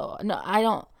not know. No, I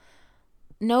don't.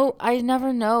 No, I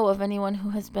never know of anyone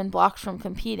who has been blocked from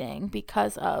competing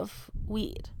because of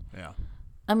weed. Yeah.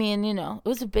 I mean, you know, it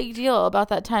was a big deal about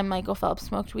that time Michael Phelps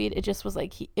smoked weed. It just was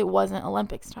like it wasn't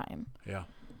Olympics time. Yeah.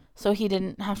 So he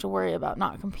didn't have to worry about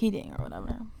not competing or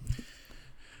whatever.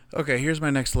 Okay, here's my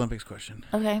next Olympics question.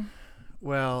 Okay.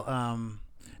 Well,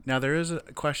 now there is a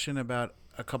question about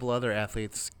a couple other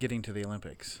athletes getting to the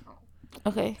Olympics.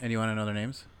 Okay. And you want to know their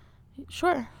names?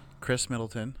 Sure. Chris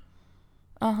Middleton.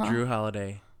 Uh-huh. Drew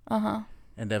Holiday. Uh-huh.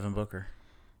 And Devin Booker.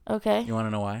 Okay. You want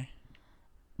to know why?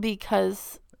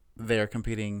 Because they are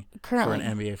competing currently for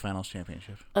an NBA Finals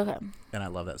championship. Okay. And I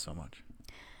love that so much.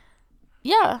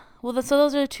 Yeah. Well, so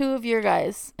those are two of your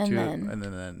guys. And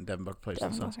then Devin Booker plays for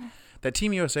the Suns. That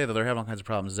Team USA, though, they're having all kinds of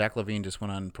problems. Zach LaVine just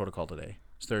went on protocol today.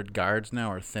 So their guards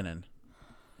now are thinning.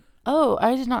 Oh,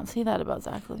 I did not see that about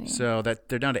Zach LaVine. So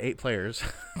they're down to 8 players.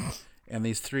 And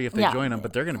these 3, if they join them,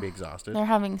 but they're going to be exhausted. They're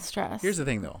having stress. Here's the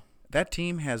thing, though. That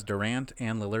team has Durant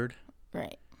and Lillard.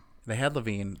 Right. They had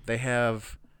LaVine. They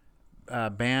have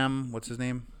Bam. What's his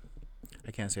name?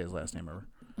 I can't say his last name ever.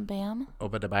 Bam?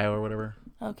 Obadiah or whatever.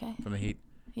 Okay. From the Heat.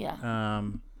 Yeah.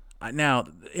 Now,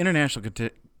 international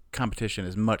competition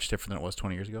is much different than it was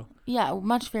 20 years ago. Yeah,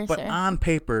 much fiercer. But on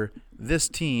paper, this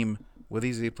team with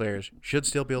these elite players should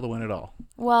still be able to win it all.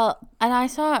 Well, and I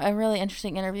saw a really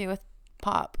interesting interview with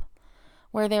Pop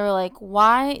where they were like,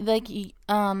 why, like,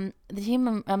 the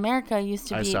Team America used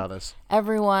to beat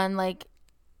everyone, like,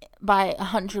 by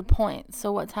 100 points.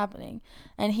 So what's happening?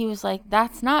 And he was like,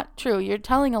 that's not true. You're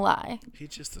telling a lie. He's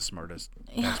just the smartest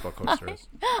basketball coach there is.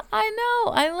 I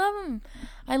know. I love him.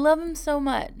 I love him so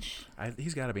much.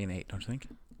 He's got to be an 8, don't you think?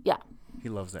 Yeah. He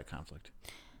loves that conflict.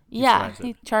 He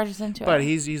charges into it. But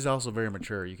he's also very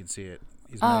mature. You can see it.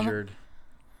 He's measured.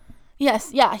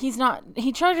 Yes, yeah,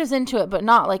 he charges into it, but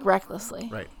not like recklessly.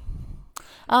 Right.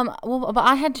 Well, but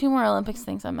I had 2 more Olympics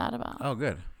things I'm mad about. Oh,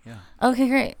 good. Yeah. Okay,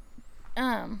 great.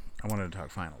 I wanted to talk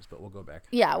finals, but we'll go back.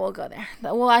 Yeah, we'll go there.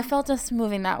 Well, I felt us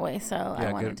moving that way, so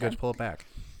I wanted to. Good. Pull it back.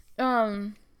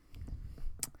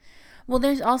 Well,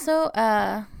 there's also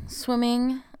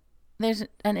swimming. There's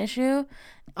an issue,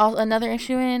 another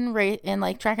issue in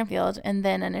like track and field, and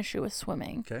then an issue with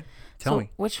swimming. Okay, tell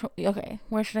me. Where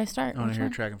should I start? I want to hear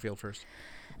track and field first.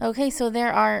 Okay, so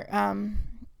there are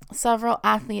several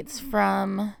athletes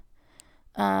from,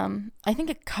 I think,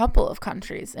 a couple of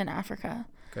countries in Africa.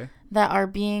 Okay. That are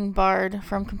being barred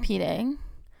from competing.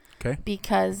 Okay.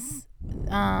 Because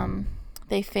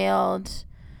they failed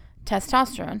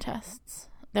testosterone tests.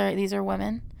 These are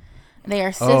women. They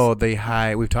are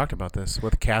we've talked about this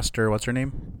with Castor. What's her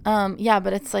name? Yeah,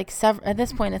 but it's like at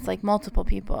this point it's like multiple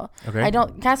people. Okay.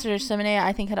 Castor Semenya,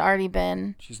 I think, had already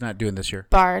been. She's not doing this year.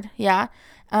 Barred, yeah.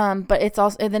 But it's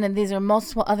also then these are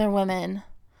multiple other women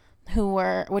who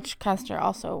were, which Castor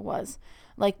also was,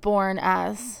 like born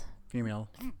as female.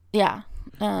 Yeah.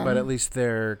 But at least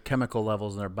their chemical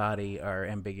levels in their body are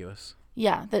ambiguous.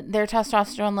 Yeah, their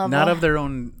testosterone level. Not of their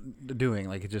own doing.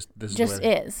 Like, it just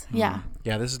is. Yeah.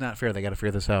 Yeah, this is not fair. They got to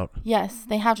figure this out. Yes,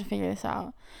 they have to figure this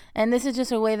out. And this is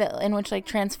just a way in which, like,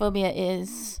 transphobia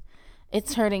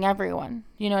it's hurting everyone.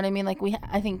 You know what I mean? Like,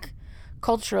 I think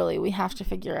culturally we have to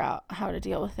figure out how to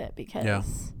deal with it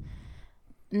because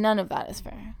none of that is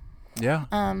fair. Yeah.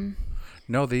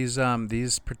 No,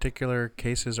 these particular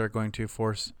cases are going to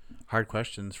force hard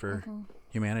questions for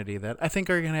humanity that I think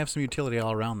are going to have some utility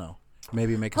all around, though.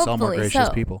 Maybe make us all more gracious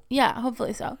people. Yeah,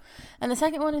 hopefully so. And the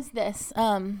second one is this.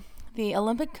 The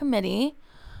Olympic Committee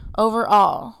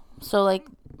overall, so like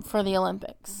for the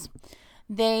Olympics,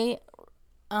 they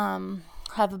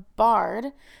have barred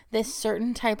this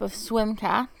certain type of swim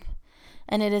cap,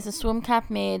 and it is a swim cap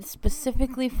made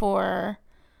specifically for,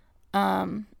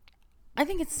 I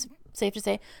think it's safe to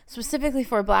say, specifically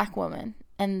for Black women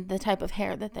and the type of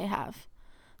hair that they have,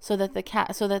 so that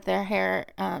their hair,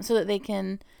 so that they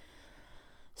can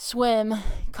swim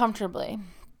comfortably.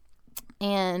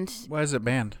 And why is it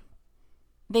banned?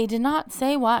 They did not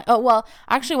say why. Oh, well,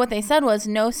 actually what they said was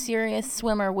no serious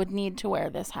swimmer would need to wear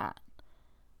this hat,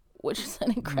 which is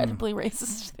an incredibly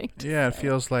racist thing to say. It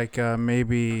feels like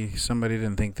maybe somebody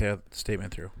didn't think that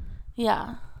statement through.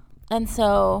 Yeah. And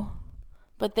so,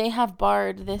 but they have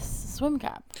barred this swim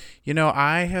cap. You know,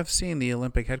 I have seen the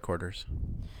Olympic headquarters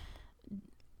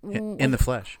in the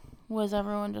flesh. Was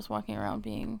everyone just walking around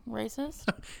being racist?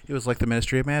 It was like the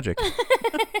Ministry of Magic.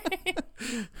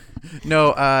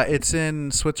 No, it's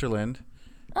in Switzerland.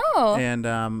 Oh. And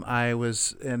I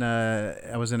was in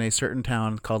a certain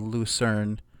town called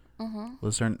Lucerne.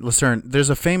 Lucerne. There's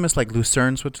a famous like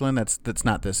Lucerne, Switzerland. That's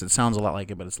not this. It sounds a lot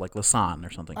like it, but it's like Lausanne or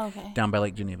something. Okay. Down by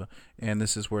Lake Geneva, and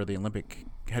this is where the Olympic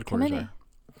headquarters are.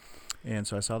 And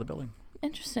so I saw the building.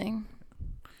 Interesting.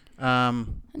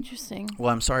 Interesting.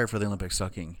 Well, I'm sorry for the Olympics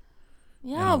sucking.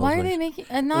 Yeah, why are they making...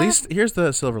 At least, here's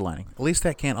the silver lining. At least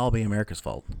that can't all be America's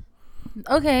fault.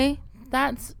 Okay,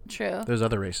 that's true. There's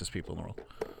other racist people in the world.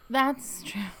 That's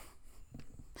true.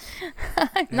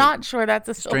 I'm not sure that's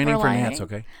a silver lining. Straining for gnats,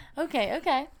 okay?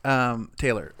 Okay.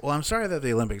 Taylor, well, I'm sorry that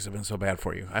the Olympics have been so bad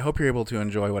for you. I hope you're able to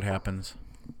enjoy what happens.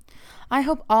 I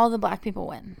hope all the Black people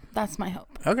win. That's my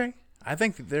hope. Okay. I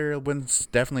think there wins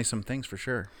definitely some things for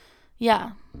sure.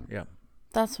 Yeah. Yeah.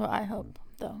 That's what I hope,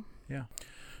 though. Yeah.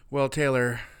 Well,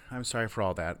 Taylor, I'm sorry for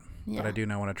all that, but I do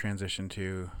now want to transition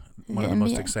to one of the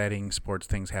most exciting sports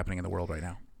things happening in the world right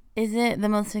now. Is it the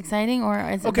most exciting, or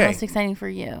is it the most exciting for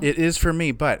you? It is for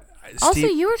me, but... Also,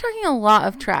 you were talking a lot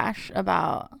of trash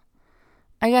about,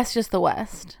 I guess, just the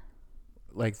West.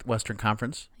 Like Western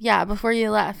Conference? Yeah, before you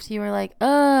left, you were like,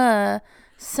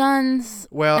 Suns...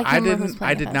 Well, I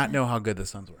did not know how good the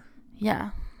Suns were.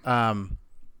 Yeah.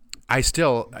 I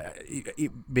still,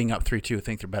 being up 3-2,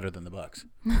 think they're better than the Bucks.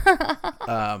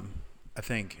 I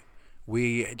think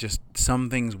some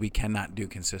things we cannot do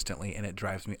consistently, and it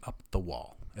drives me up the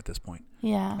wall at this point.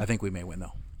 Yeah. I think we may win,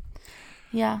 though.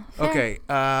 Yeah. Fair. Okay.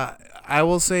 I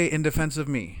will say in defense of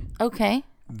me. Okay.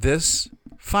 This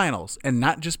finals, and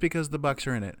not just because the Bucks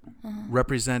are in it,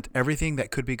 represent everything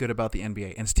that could be good about the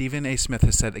NBA. And Stephen A. Smith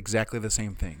has said exactly the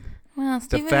same thing. Well,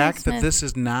 the fact that this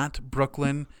is not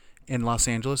Brooklyn in Los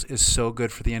Angeles is so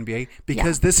good for the NBA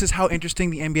because this is how interesting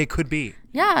the NBA could be.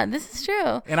 Yeah, this is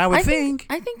true. And I think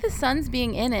the Suns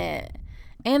being in it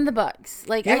and the Bucks,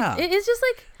 like, it is just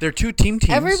like they're two teams.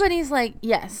 Everybody's like,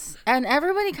 yes, and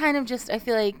everybody kind of just, I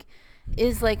feel like,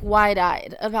 is like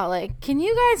wide-eyed about like, can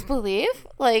you guys believe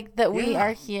like that we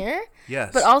are here?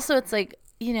 Yes. But also it's like,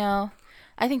 you know,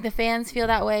 I think the fans feel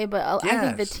that way, but I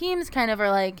think the teams kind of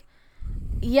are like,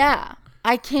 yeah.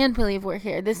 I can't believe we're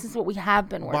here. This is what we have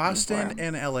been working Boston for.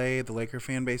 and LA, the Laker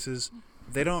fan bases,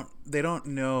 they don't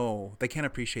know. They can't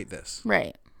appreciate this.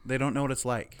 Right. They don't know what it's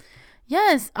like.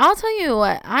 Yes, I'll tell you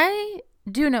what. I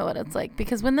do know what it's like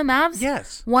because when the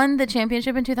Mavs won the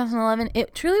championship in 2011,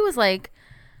 it truly was like,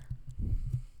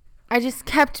 I just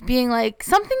kept being like,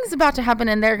 something's about to happen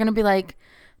and they're going to be like,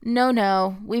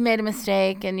 no, we made a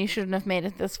mistake and you shouldn't have made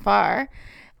it this far,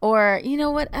 or,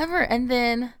 whatever. And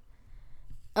then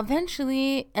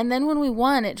eventually, and then when we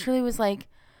won, it truly was like,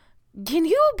 can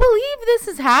you believe this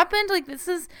has happened? Like, this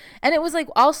is, and it was like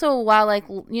also while like,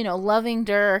 loving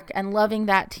Dirk and loving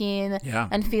that team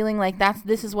and feeling like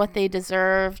this is what they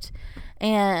deserved.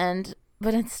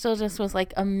 But it still just was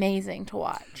like amazing to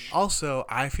watch. Also,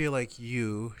 I feel like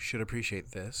you should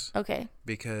appreciate this. Okay.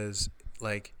 Because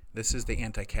like, this is the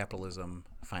anti-capitalism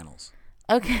finals.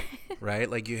 Okay. Right?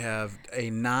 Like you have a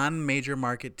non-major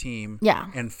market team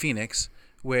and Phoenix,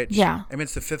 which, I mean,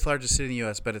 it's the 5th largest city in the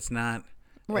U.S., but it's not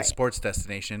a sports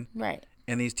destination. Right.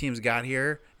 And these teams got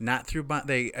here not through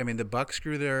the Bucks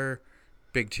grew their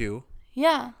big 2.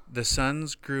 Yeah. The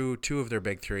Suns grew 2 of their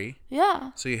big 3.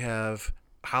 Yeah. So you have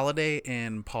Holiday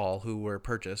and Paul who were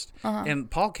purchased. And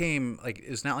Paul came, like,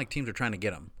 it's not like teams are trying to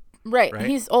get him. Right.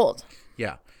 He's old.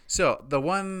 Yeah. So the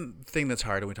one thing that's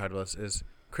hard, and we talked about this, is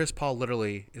Chris Paul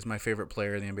literally is my favorite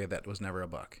player in the NBA that was never a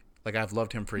Buck. Like, I've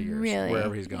loved him for years,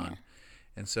 wherever he's gone.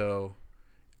 And so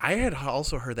I had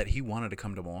also heard that he wanted to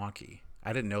come to Milwaukee.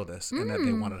 I didn't know this, and that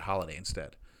they wanted Holiday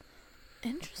instead.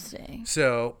 Interesting.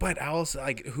 So, but I was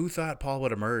like, who thought Paul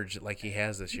would emerge like he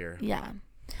has this year? Yeah.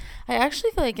 I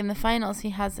actually feel like in the finals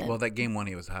he hasn't. Well, that game 1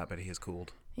 he was hot, but he has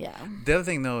cooled. Yeah. The other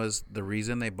thing, though, is the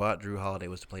reason they bought Drew Holiday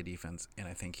was to play defense, and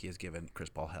I think he has given Chris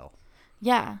Paul hell.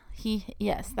 Yeah.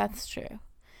 Yes, that's true.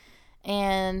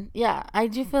 And, yeah, I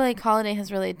do feel like Holiday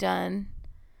has really done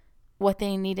what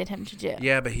they needed him to do.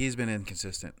 Yeah, but he's been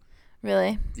inconsistent.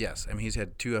 Really? Yes. I mean, he's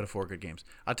had 2 out of 4 good games.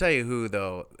 I'll tell you who,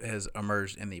 though, has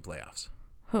emerged in the playoffs.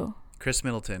 Who? Chris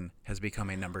Middleton has become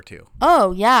a number 2.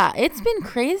 Oh, yeah. It's been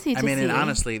crazy to see. And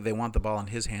honestly, they want the ball in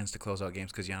his hands to close out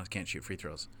games because Giannis can't shoot free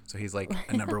throws. So he's like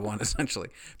a number 1, essentially.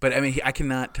 But, I mean, I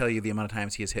cannot tell you the amount of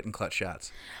times he has hit and clutch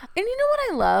shots. And you know what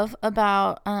I love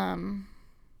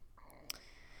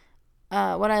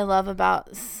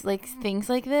about like things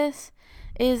like this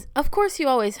is, of course, you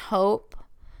always hope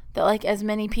that like as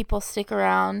many people stick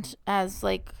around as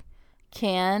like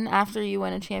can after you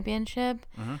win a championship.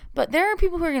 But there are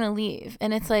people who are going to leave,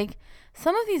 and it's like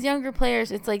some of these younger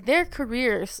players, it's like their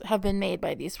careers have been made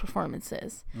by these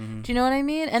performances. Do you know what I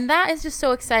mean? And that is just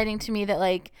so exciting to me that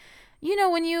like,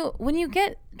 when you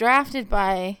get drafted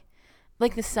by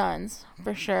like the Suns,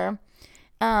 for sure,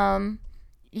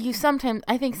 you sometimes,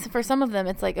 I think for some of them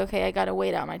it's like, okay, I got to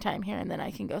wait out my time here and then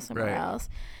I can go somewhere else.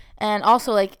 And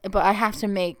also like, but I have to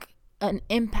make an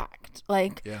impact.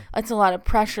 Like it's a lot of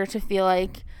pressure to feel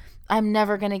like I'm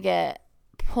never going to get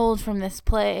pulled from this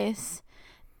place,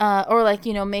 or like,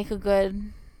 make a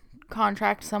good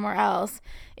contract somewhere else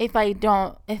if I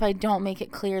don't make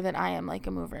it clear that I am like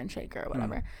a mover and shaker or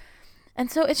whatever. And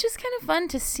so it's just kind of fun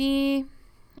to see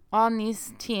on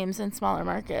these teams in smaller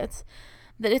markets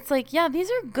that it's like, yeah, these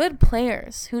are good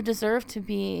players who deserve to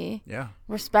be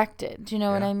respected. Do you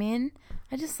know what I mean?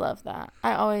 I just love that.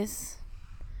 I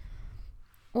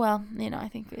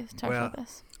think we've talked about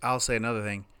this. I'll say another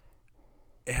thing.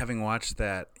 Having watched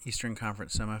that Eastern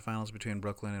Conference semifinals between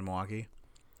Brooklyn and Milwaukee,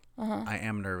 I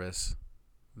am nervous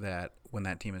that when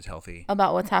that team is healthy,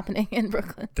 about what's happening in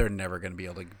Brooklyn, they're never going to be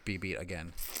able to be beat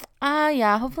again.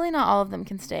 Yeah. Hopefully not all of them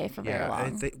can stay for very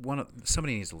long.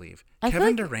 Somebody needs to leave.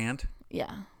 Kevin Durant.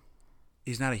 Yeah.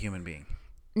 He's not a human being.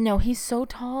 No, he's so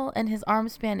tall and his arm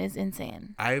span is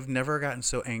insane. I've never gotten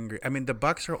so angry. I mean, the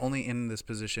Bucks are only in this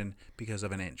position because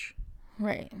of an inch.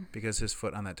 Right. Because his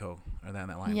foot on that toe or on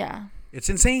that line. Yeah. It's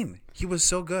insane. He was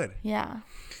so good. Yeah.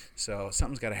 So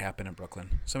something's got to happen in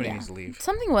Brooklyn. Somebody needs to leave.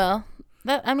 Something will.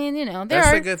 That's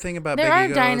the good thing about big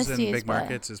egos and big but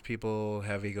markets is people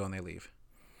have ego and they leave.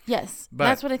 Yes, but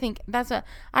that's what I think.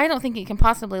 I don't think it can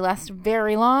possibly last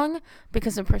very long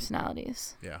because of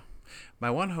personalities. Yeah. My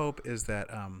one hope is that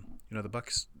the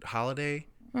Bucks, Holiday,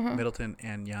 Middleton,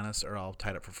 and Giannis are all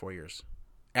tied up for 4 years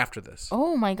after this.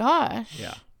 Oh my gosh.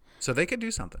 Yeah. So they could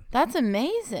do something. That's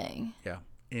amazing. Yeah.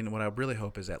 And what I really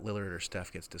hope is that Lillard or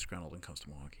Steph gets disgruntled and comes to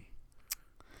Milwaukee.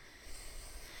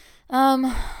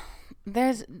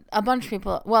 There's a bunch of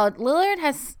people. Well, Lillard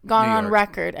has gone on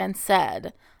record and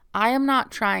said, I am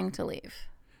not trying to leave.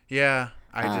 Yeah.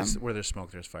 Where there's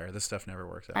smoke, there's fire. This stuff never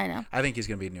works out. I know. I think he's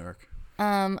going to be in New York.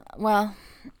 Well,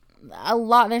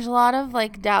 there's a lot of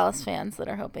like Dallas fans that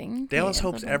are hoping. Dallas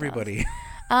hopes everybody.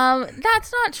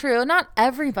 That's not true. Not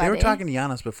everybody. They were talking to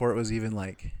Giannis before it was even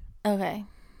like. Okay.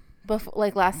 Before,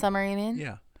 like last summer, you mean?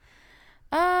 Yeah.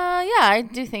 Yeah, I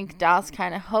do think Dallas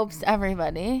kind of hopes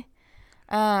everybody.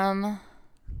 But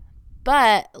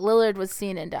Lillard was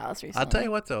seen in Dallas recently. I'll tell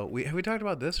you what, though. Have we talked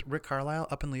about this? Rick Carlisle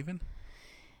up and leaving?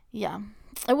 Yeah.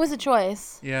 It was a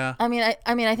choice. Yeah. I mean,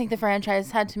 I think the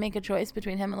franchise had to make a choice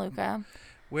between him and Luka.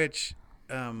 Which,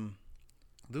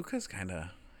 Luka's kind of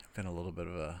been a little bit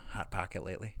of a hot pocket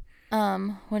lately.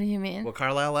 What do you mean? Well,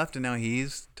 Carlisle left, and now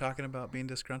he's talking about being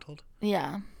disgruntled.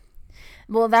 Yeah.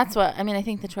 Well, that's what I mean. I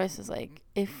think the choice is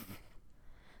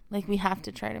we have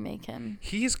to try to make him.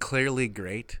 He's clearly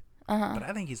great, but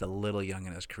I think he's a little young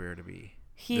in his career to be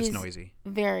this noisy.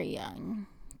 Very young,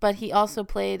 but he also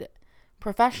played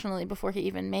professionally before he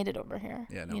even made it over here.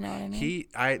 Yeah, no. You know what I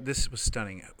mean? This was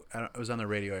stunning. It was on the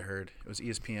radio. I heard it was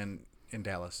ESPN in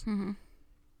Dallas. Mm-hmm.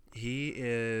 He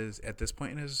is at this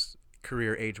point in his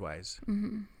career, age-wise,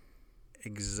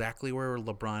 exactly where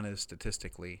LeBron is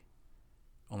statistically.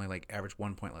 Only like average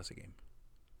 1 point less a game.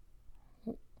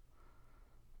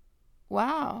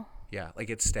 Wow. Yeah, like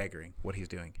it's staggering what he's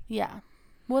doing. Yeah.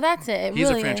 Well, that's it. He's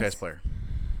really a franchise is. player.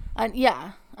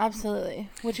 Yeah, absolutely.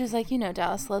 Which is like,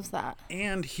 Dallas loves that.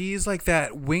 And he's like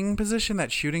that wing position,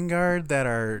 that shooting guard that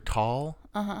are tall.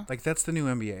 Like that's the new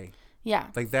NBA. Yeah.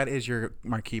 Like that is your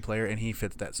marquee player, and he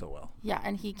fits that so well. Yeah,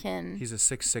 and he can. He's a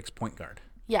 6'6" point guard.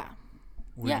 Yeah.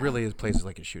 Really plays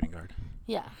like a shooting guard.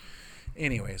 Yeah.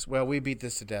 Anyways, well, we beat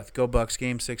this to death. Go Bucks.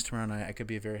 Game 6 tomorrow night. I could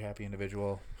be a very happy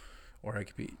individual, or I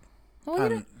could be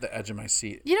on the edge of my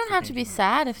seat. You don't have to be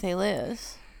sad if they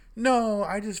lose. No,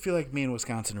 I just feel like me and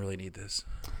Wisconsin really need this.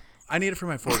 I need it for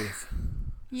my 40th.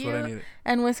 That's what I need it.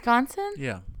 And Wisconsin?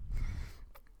 Yeah.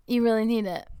 You really need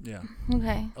it? Yeah.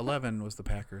 Okay. 11 was the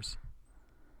Packers.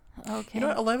 Okay. You know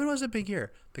what? 11 was a big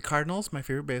year. The Cardinals, my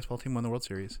favorite baseball team, won the World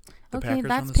Series. The Okay, Packers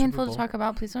that's won the painful Super Bowl. to talk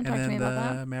about. Please don't talk to me about that. And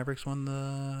then the Mavericks won the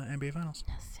NBA Finals.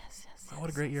 Yes. Wow, what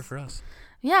a great year for us.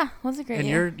 Yeah, it was a great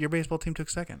year. And your baseball team took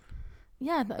second.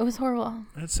 Yeah, it was horrible.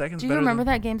 It's second. Do you remember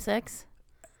that Game 6?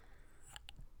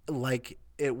 Like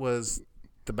it was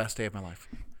the best day of my life.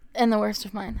 And the worst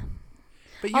of mine.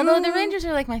 But although the Rangers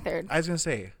are like my third. I was going to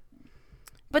say.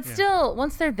 But still,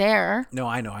 once they're there. No,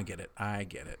 I know. I get it.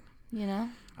 You know?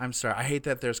 I'm sorry. I hate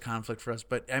that there's conflict for us.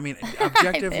 But, I mean,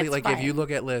 objectively, like fine. if you look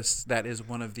at lists, that is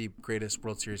one of the greatest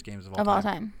World Series games of all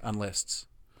time. On lists.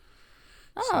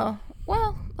 Oh,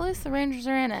 well, at least the Rangers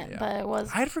are in it. Yeah. But it was.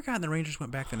 I had forgotten the Rangers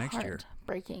went back the next year.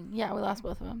 Breaking. Yeah, we lost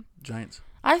both of them. Giants.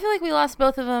 I feel like we lost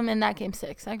both of them in that Game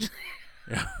 6, actually.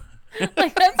 Yeah.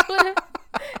 Like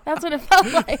that's what it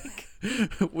felt like.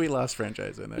 We lost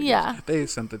franchise in that. Yeah. Game. They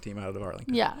sent the team out of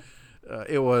Arlington. Yeah.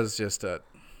 It was just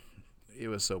it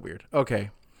was so weird. Okay.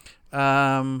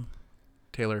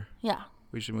 Taylor. Yeah.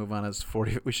 We should move on as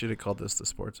 40. We should have called this the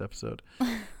sports episode.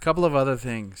 A couple of other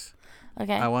things.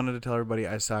 Okay. I wanted to tell everybody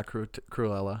I saw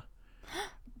Cruella,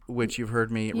 which you've heard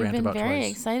me rant about twice. You've been very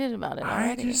excited about it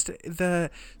already.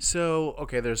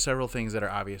 Okay, there's several things that are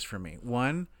obvious for me.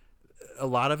 One, a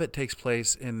lot of it takes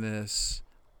place in this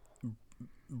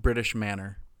British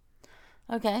manor.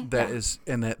 Okay. That is,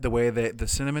 and the way that the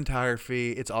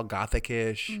cinematography, it's all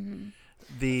Gothic-ish. Mm-hmm.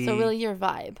 So really your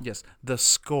vibe. Yes. The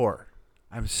score.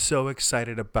 I'm so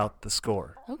excited about the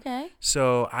score. Okay.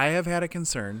 So I have had a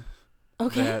concern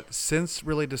that since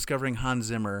really discovering Hans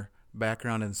Zimmer,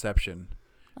 background Inception,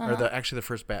 or the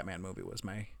first Batman movie was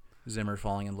my Zimmer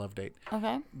falling in love date.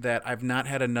 Okay. That I've not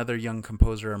had another young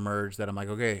composer emerge that I'm like,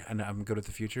 okay, I'm good at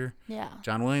the future. Yeah.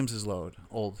 John Williams is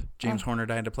old. James Horner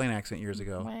died in a plane accident years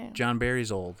ago. Right. John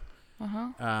Barry's old.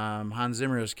 Hans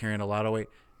Zimmer is carrying a lot of weight.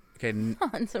 Okay.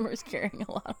 Hans Zimmer's carrying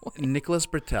a lot of weight. Nicholas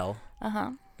Britell.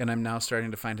 And I'm now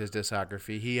starting to find his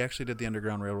discography. He actually did the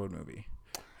Underground Railroad movie.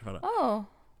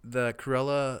 The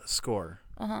Cruella score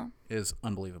is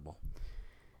unbelievable.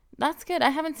 That's good. I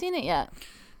haven't seen it yet.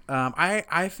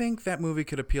 I think that movie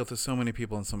could appeal to so many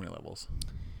people on so many levels.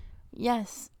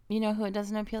 Yes. You know who it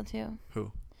doesn't appeal to?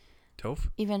 Who? Toph?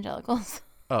 Evangelicals.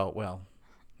 Oh, well,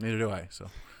 neither do I, so.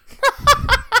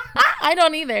 I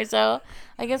don't either, so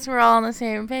I guess we're all on the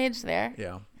same page there.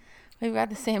 Yeah. We've got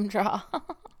the same draw.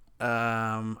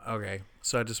 Okay.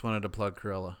 So I just wanted to plug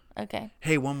Cruella. Okay.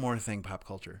 Hey, one more thing, pop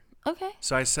culture. Okay.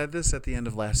 So I said this at the end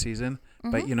of last season,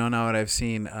 but now that I've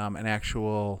seen an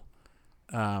actual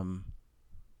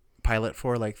pilot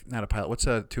for, like, not a pilot, what's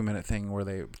a 2-minute thing where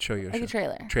they show you a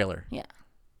trailer? Trailer. Yeah.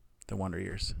 The Wonder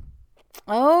Years.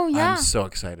 Oh, yeah. I'm so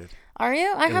excited. Are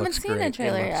you? I haven't seen a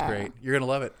trailer yet. It looks great. You're going to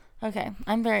love it. Okay.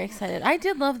 I'm very excited. I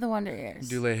did love The Wonder Years.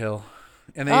 Dule Hill.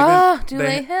 And Dule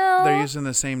Hill. They're using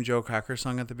the same Joe Cocker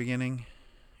song at the beginning,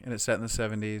 and it's set in the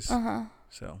 70s.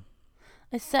 So.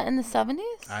 It's set in the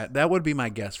 70s? That would be my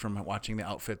guess from watching the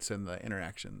outfits and the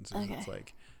interactions. Okay. It's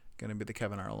like going to be the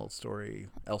Kevin Arnold story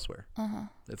elsewhere. Uh-huh.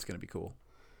 It's going to be cool.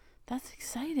 That's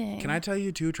exciting. Can I tell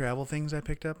you 2 travel things I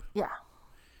picked up? Yeah.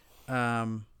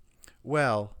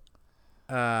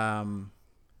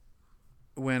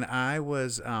 When I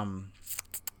was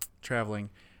traveling,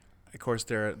 of course,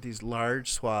 there are these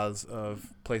large swaths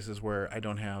of places where I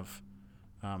don't have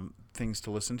things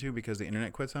to listen to because the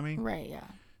internet quits on me. Right, yeah.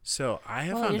 So I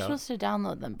have Well, found you're out. supposed to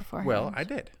download them beforehand. Well, I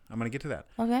did. I'm going to get to that.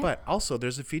 Okay. But also,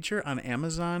 there's a feature on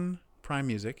Amazon Prime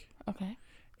Music Okay.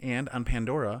 and on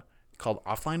Pandora called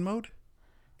offline mode.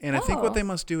 And I think what they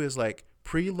must do is like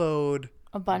preload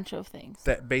a bunch of things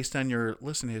that based on your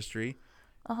listen history.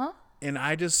 Uh-huh. And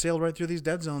I just sailed right through these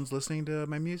dead zones listening to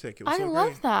my music. It was so love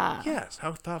great. that. Yes.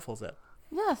 How thoughtful is that?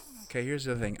 Yes. Okay, here's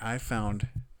the other thing. I found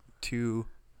 2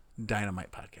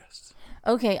 dynamite podcasts.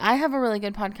 Okay, I have a really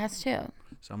good podcast too.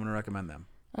 So I'm going to recommend them.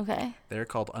 Okay. They're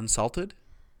called Unsalted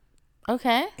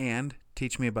Okay. and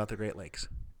Teach Me About the Great Lakes.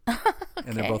 Okay.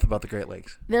 And they're both about the Great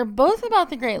Lakes. They're both about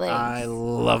the Great Lakes. I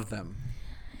love them.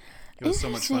 It was so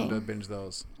much fun to Interesting. binge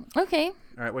those. Okay.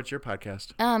 All right, what's your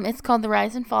podcast? It's called The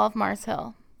Rise and Fall of Mars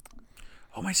Hill.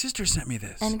 Oh, my sister sent me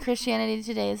this. And Christianity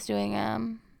Today is doing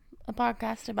a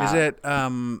podcast about... Is it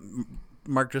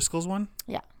Mark Driscoll's one?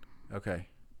 Yeah. Okay.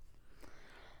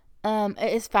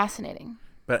 It is fascinating.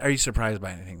 But are you surprised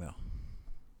by anything, though?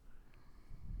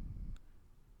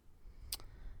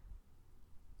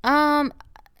 I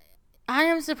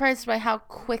am surprised by how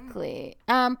quickly...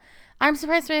 I'm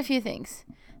surprised by a few things.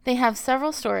 They have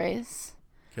several stories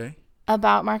Okay.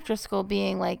 about Mark Driscoll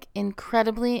being like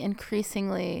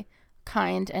increasingly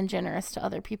kind and generous to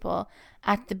other people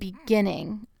at the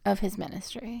beginning of his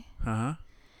ministry. Uh-huh.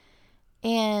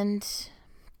 And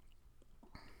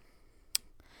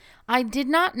I did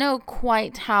not know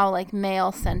quite how like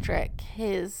male-centric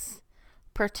his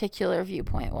particular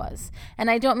viewpoint was.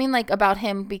 And I don't mean like about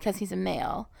him because he's a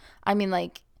male. I mean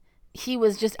like he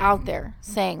was just out there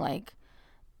saying like,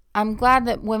 I'm glad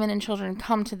that women and children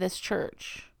come to this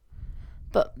church,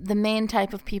 but the main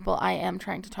type of people I am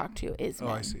trying to talk to is men.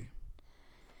 Oh, I see.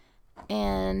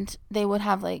 And they would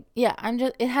have like, yeah,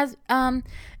 it has, nothing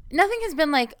has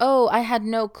been like, oh, I had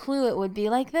no clue it would be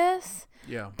like this.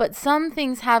 Yeah. But some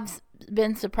things have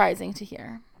been surprising to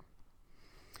hear.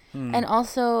 And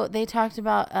also they talked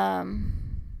about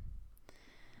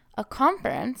a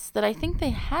conference that I think they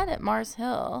had at Mars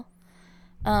Hill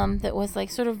that was like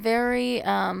sort of very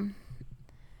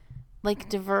like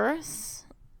diverse,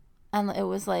 and it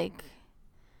was like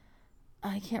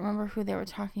I can't remember who they were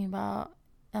talking about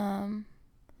in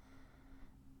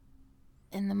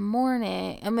the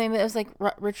morning. I mean, it was like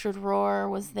Richard Rohr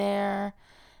was there,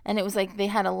 and it was like they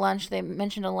had a lunch. They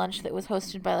mentioned a lunch that was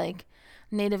hosted by like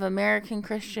Native American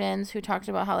Christians who talked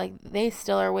about how like they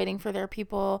still are waiting for their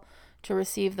people to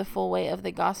receive the full weight of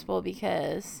the gospel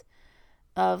because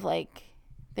of like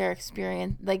their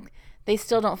experience. Like they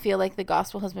still don't feel like the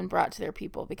gospel has been brought to their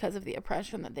people because of the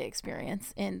oppression that they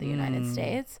experience in the United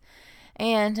States.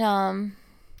 And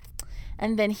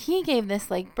then he gave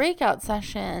this like breakout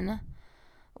session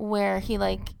where he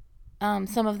like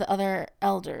some of the other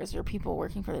elders or people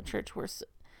working for the church were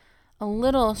a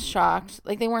little shocked.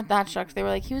 Like they weren't that shocked. They were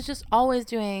like, he was just always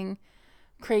doing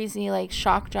crazy like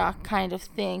shock jock kind of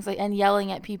things, like, and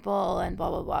yelling at people and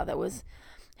blah blah blah. That was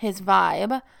his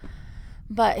vibe.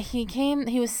 But he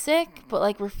was sick, but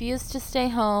like refused to stay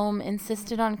home,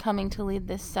 insisted on coming to lead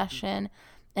this session.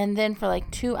 And then for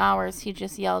like 2 hours, he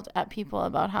just yelled at people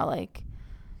about how like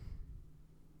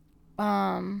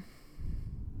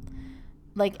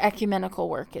ecumenical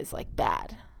work is like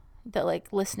bad. That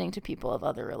like listening to people of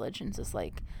other religions is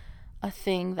like a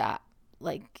thing that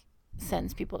like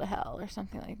sends people to hell or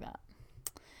something like that.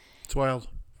 It's wild.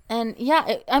 And yeah,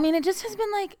 it just has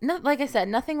been like, like I said,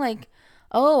 nothing like,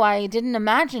 oh, I didn't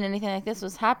imagine anything like this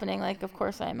was happening. Like, of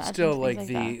course I imagined. Still, like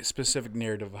the that. Specific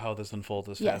narrative of how this unfolds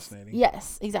is fascinating.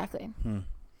 Yes, exactly.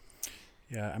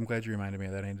 Yeah, I'm glad you reminded me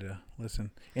of that. I need to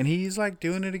listen. And he's like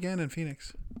doing it again in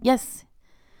Phoenix. Yes,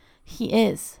 he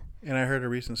is. And I heard a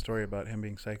recent story about him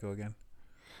being psycho again.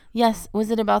 Yes.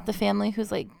 Was it about the family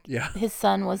who's like, yeah, his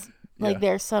son was like,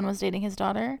 their son was dating his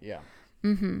daughter? Yeah.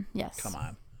 Mm-hmm. Yes. Come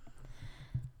on.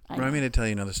 Remind me to tell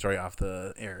you another story off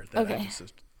the air. That okay.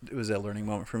 It was a learning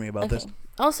moment for me about this.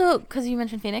 Also, because you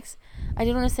mentioned Phoenix, I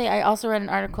did want to say I also read an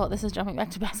article. This is jumping back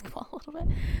to basketball a little bit,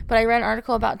 but I read an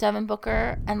article about Devin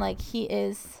Booker, and like he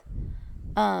is,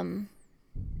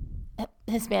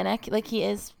 Hispanic. Like he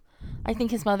is, I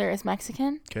think his mother is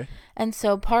Mexican. Okay. And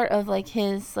so part of like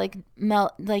his like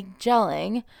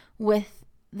gelling with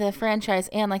the franchise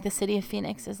and like the city of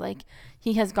Phoenix is like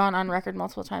he has gone on record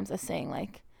multiple times as saying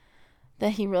like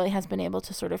that he really has been able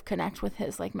to sort of connect with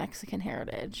his like Mexican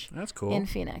heritage. That's cool. In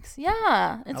Phoenix.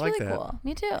 Yeah, it's I like really that. cool.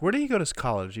 Me too. Where did he go to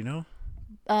college, you know?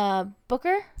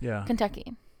 Booker? Yeah.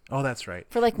 Kentucky. Oh, that's right.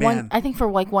 For like I think for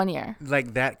like 1 year.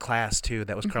 Like that class too,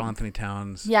 that was Karl Anthony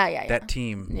Towns. Yeah. That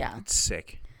team. Yeah. It's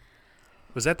sick.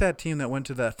 Was that team that went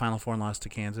to the Final Four and lost to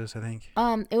Kansas, I think?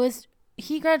 It was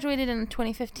he graduated in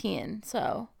 2015,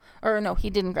 so or no, he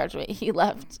didn't graduate. He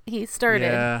left. He started.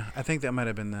 Yeah, I think that might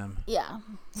have been them. Yeah.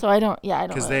 So I don't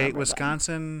Because really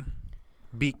Wisconsin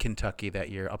beat Kentucky that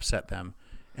year, upset them,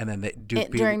 and then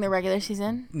Duke beat during the regular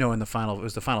season. No, in the final. It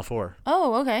was the Final Four.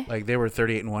 Oh, okay. Like they were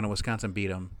 38-1, and Wisconsin beat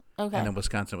them. Okay. And then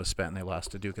Wisconsin was spent, and they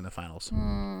lost to Duke in the finals.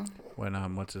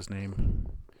 When what's his name?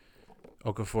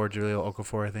 Julio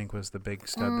Okafor, I think, was the big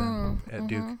stud then at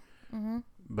Duke. Mm-hmm.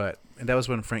 And that was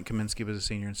when Frank Kaminsky was a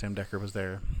senior and Sam Decker was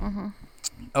there. Mm-hmm.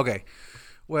 Okay.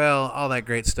 Well, all that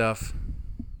great stuff.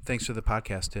 Thanks for the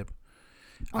podcast tip.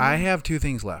 I have 2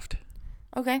 things left.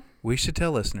 Okay. We should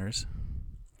tell listeners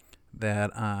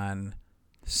that on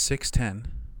 6/10.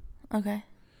 Okay.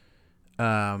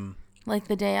 Like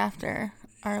the day after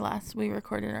we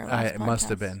recorded our last podcast. It must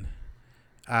have been.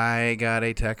 I got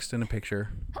a text and a picture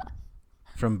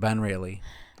from Ben Rayleigh.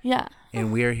 Yeah.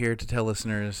 And we are here to tell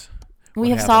listeners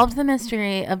we have solved the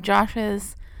mystery of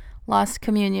Josh's lost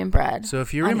communion bread. So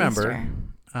if you remember,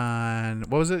 on,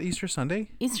 what was it, Easter Sunday?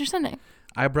 Easter Sunday.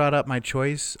 I brought up my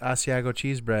choice Asiago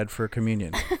cheese bread for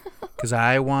communion because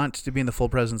I want to be in the full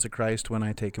presence of Christ when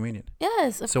I take communion.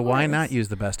 Yes, of course. So why not use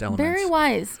the best elements? Very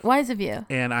wise of you.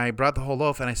 And I brought the whole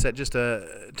loaf, and I said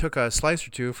took a slice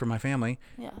or 2 for my family.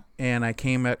 Yeah. And I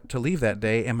came to leave that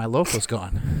day, and my loaf was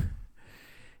gone.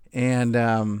 And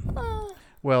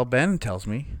well, Ben tells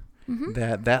me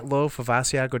that loaf of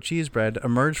Asiago cheese bread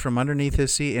emerged from underneath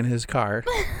his seat in his car,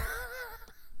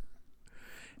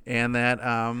 and that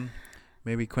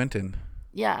maybe Quentin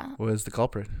was the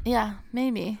culprit. Yeah,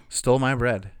 maybe. Stole my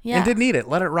bread. Yeah. And didn't eat it.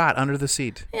 Let it rot under the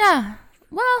seat. Yeah.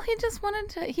 Well, he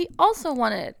also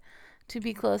wanted to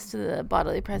be close to the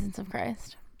bodily presence of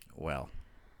Christ. Well,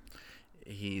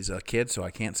 he's a kid, so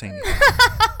I can't say anything.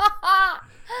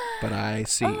 But I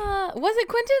see. Was it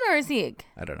Quentin or Zeke?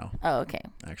 I don't know. Oh, okay.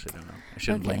 I actually don't know. I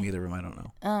shouldn't blame either of them. I don't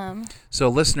know. Um. So,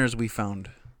 listeners, we found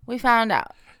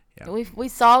out. Yeah. We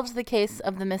solved the case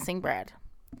of the missing bread.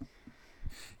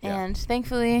 Yeah. And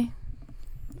thankfully,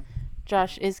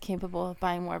 Josh is capable of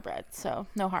buying more bread. So,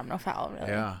 no harm, no foul,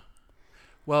 really. Yeah.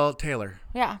 Well, Taylor.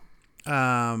 Yeah.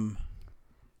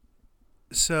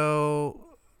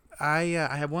 So, I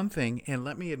have one thing, and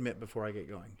let me admit before I get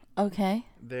going. Okay.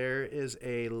 There is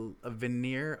a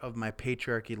veneer of my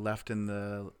patriarchy left in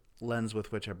the lens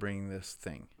with which I'm bringing this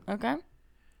thing. Okay.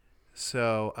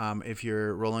 So, if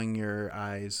you're rolling your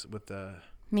eyes with the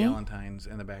galantines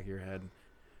in the back of your head,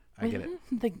 I get it.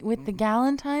 With the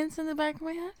galantines in the back of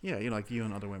my head? Yeah, like you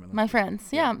and other women. My friends.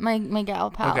 Yeah, my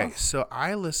gal pals. Okay, so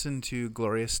I listened to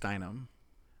Gloria Steinem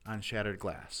on Shattered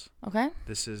Glass. Okay.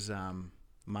 This is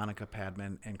Monica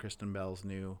Padman and Kristen Bell's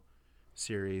new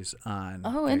series on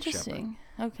interesting.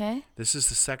 Shepherd. Okay. This is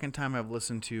the second time I've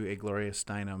listened to a Gloria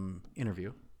Steinem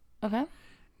interview. Okay.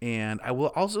 And I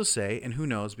will also say, and who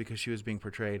knows because she was being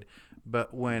portrayed,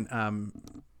 but when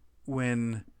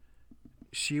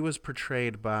she was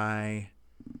portrayed by,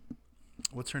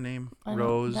 what's her name?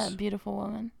 Rose. That beautiful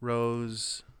woman.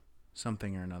 Rose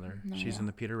something or another. No, she's in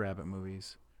the Peter Rabbit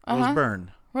movies. Uh-huh. Rose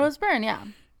Byrne. Rose Byrne, yeah.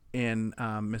 In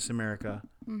Miss America.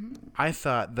 Mm-hmm. I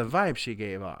thought the vibe she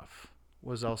gave off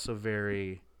was also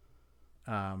very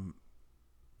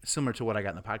similar to what I got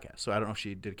in the podcast. So I don't know if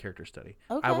she did character study.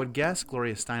 Okay. I would guess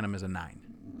Gloria Steinem is a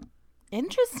 9.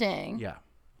 Interesting. Yeah.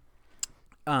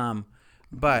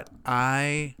 But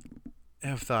I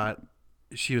have thought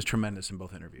she was tremendous in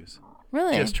both interviews.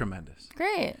 Really? Just tremendous.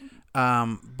 Great.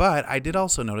 But I did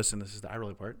also notice, and this is the eye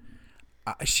rolling part,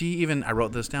 I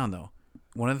wrote this down though.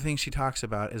 One of the things she talks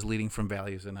about is leading from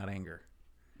values and not anger.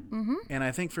 Mm-hmm. And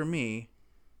I think for me,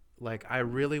 like I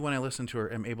really, when I listen to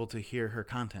her, am able to hear her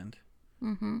content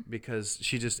because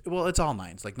she just, it's all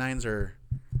 9s. Like 9s are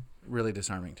really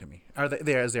disarming to me. Are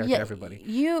they as they are to everybody?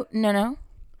 No.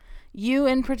 You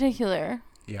in particular.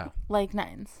 Yeah. Like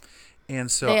 9s.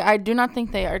 And so I do not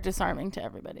think they are disarming to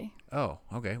everybody. Oh,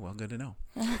 okay. Well, good to know.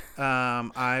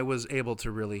 I was able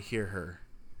to really hear her.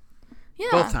 Yeah.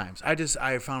 Both times.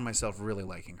 I found myself really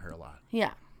liking her a lot.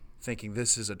 Yeah. Thinking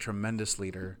this is a tremendous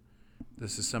leader.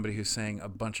 This is somebody who's saying a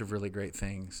bunch of really great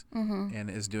things and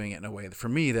is doing it in a way that, for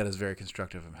me, that is very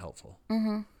constructive and helpful.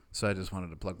 Mm-hmm. So I just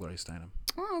wanted to plug Gloria Steinem.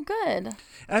 Oh, good. And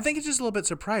I think it's just a little bit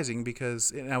surprising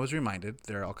because, and I was reminded,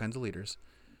 there are all kinds of leaders,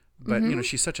 But,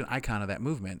 she's such an icon of that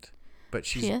movement. But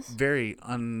she's very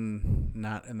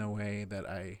not in the way that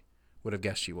I would have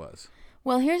guessed she was.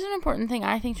 Well, here's an important thing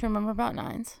I think to remember about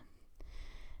 9s.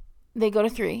 They go to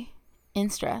 3 in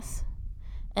stress.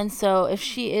 And so if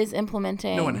she is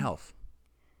implementing... No, in health.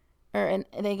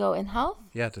 They go in health?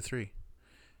 Yeah, to 3.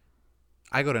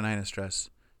 I go to 9 in stress.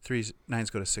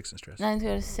 9s go to 6 in stress. 9s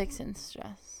go to 6 in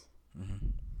stress.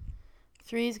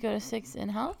 3s go to 6 in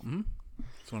health?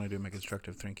 That's when I do my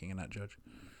constructive thinking and not judge.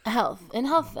 Health. In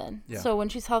health, then. Yeah. So when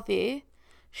she's healthy,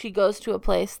 she goes to a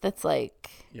place that's like...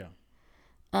 Yeah.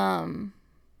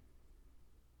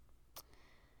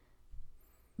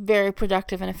 Very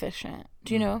productive and efficient.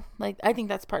 Do you know? Like, I think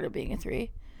that's part of being a 3.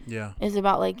 Yeah. Is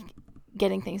about, like,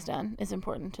 getting things done is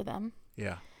important to them.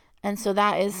 Yeah. And so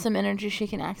that is some energy she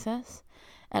can access.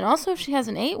 And also if she has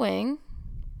an 8 wing,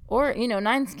 or,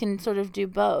 9s can sort of do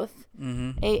both,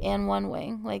 8 and 1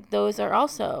 wing. Like, those are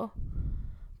also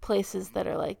places that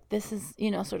are like, this is,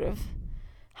 sort of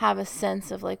have a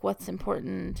sense of, like, what's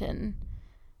important and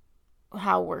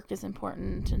how work is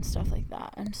important and stuff like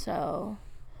that. And so,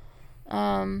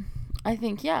 I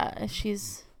think, if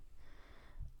she's,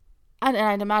 and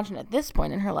I'd imagine at this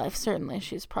point in her life, certainly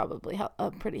she's probably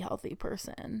a pretty healthy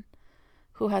person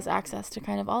who has access to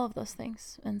kind of all of those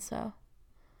things. And so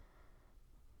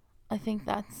I think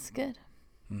that's good.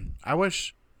 I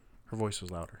wish her voice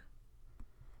was louder.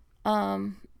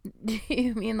 Do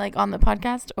you mean like on the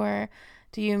podcast, or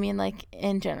do you mean like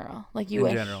in general? Like you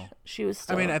wish she was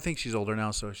still... I mean, I think she's older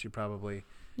now, so she probably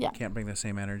can't bring the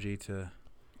same energy to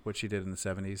what she did in the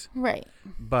 70s. Right.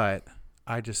 But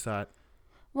I just thought...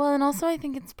 Well, and also I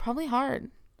think it's probably hard.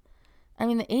 I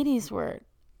mean, the 80s were...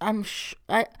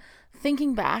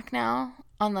 thinking back now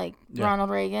on like Ronald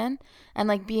Reagan and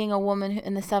like being a woman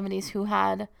in the 70s who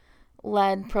had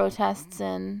led protests,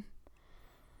 and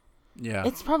it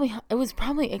was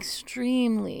probably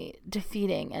extremely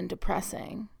defeating and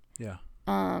depressing. Yeah.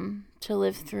 To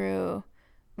live through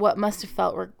what must have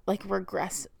felt like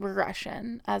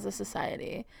regression as a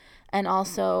society, and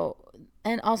also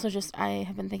just I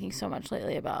have been thinking so much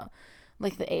lately about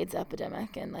like the AIDS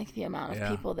epidemic and like the amount of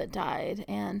people that died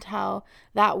and how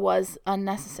that was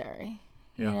unnecessary,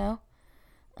 you know?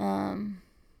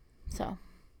 So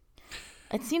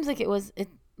it seems like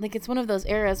it's one of those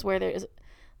eras where there's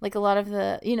like a lot of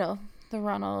the, the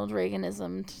Ronald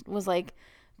Reaganism was like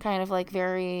kind of like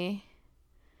very,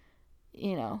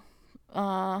 what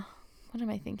am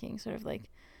I thinking? Sort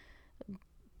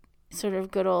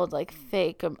of good old like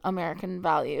fake American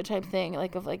value type thing,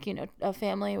 like of like, a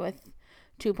family with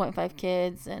 2.5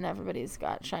 kids and everybody's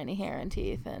got shiny hair and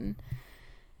teeth and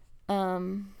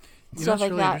stuff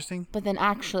like really that. Interesting? But then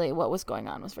actually what was going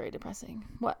on was very depressing.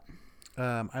 What?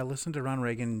 I listened to Ron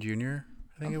Reagan Jr.,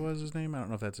 I think it was his name. I don't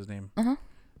know if that's his name.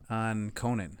 On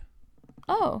Conan.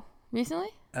 Oh, recently?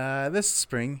 This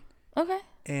spring. Okay.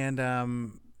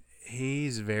 And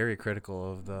he's very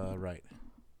critical of the right.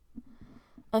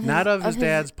 Not of his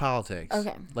dad's politics.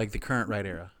 Okay. Like the current right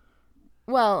era.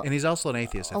 Well, and he's also an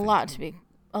atheist, I think.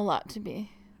 A lot to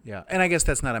be. Yeah. And I guess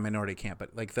that's not a minority camp,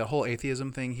 but like the whole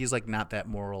atheism thing, he's like not that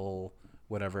moral,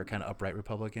 whatever, kind of upright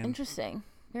Republican. Interesting.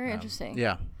 Very interesting.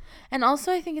 Yeah. And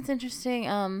also I think it's interesting,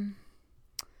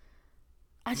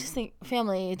 I just think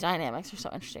family dynamics are so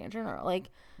interesting in general. Like,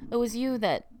 it was you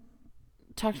that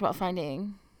talked about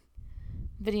finding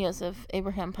videos of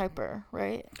Abraham Piper,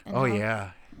 right? And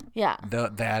yeah. Yeah.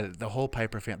 The whole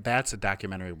Piper family, that's a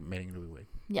documentary waiting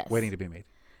to be made.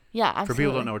 Yeah, absolutely. For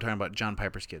people who don't know, we're talking about John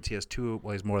Piper's kids. He has 2,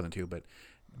 well, he's more than 2, but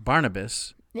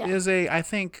Barnabas is I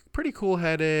think, pretty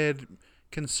cool-headed,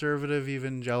 conservative,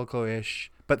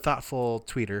 evangelical-ish, but thoughtful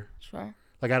tweeter. Sure.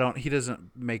 Like, he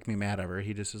doesn't make me mad ever.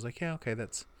 He just is like, yeah, okay,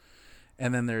 that's...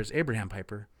 And then there's Abraham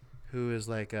Piper, who is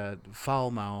like a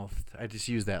foul-mouthed... I just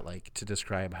use that, like, to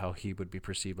describe how he would be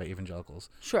perceived by evangelicals.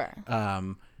 Sure.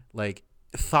 Like,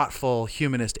 thoughtful,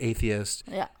 humanist atheist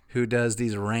who does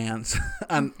these rants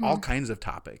on all kinds of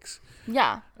topics.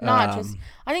 Yeah. Not just...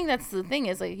 I think that's the thing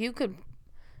is, like, you could...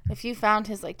 If you found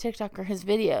his, like, TikTok or his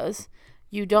videos,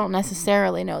 you don't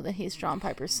necessarily know that he's John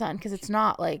Piper's son, because it's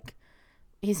not, like...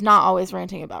 He's not always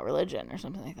ranting about religion or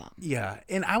something like that. Yeah,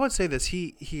 and I would say this.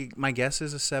 He my guess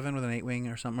is a 7 with an 8 wing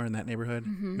or somewhere in that neighborhood.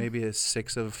 Maybe a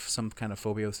 6 of some kind of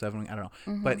phobia with 7 wing. I don't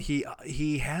know. But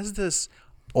he has this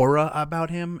aura about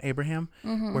him, Abraham,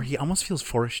 where he almost feels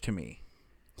forced to me.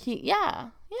 Yeah.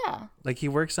 Like he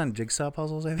works on jigsaw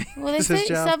puzzles, I think. Well, they say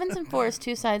 7s and 4s,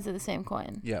 2 sides of the same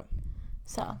coin. Yep.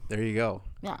 So. There you go.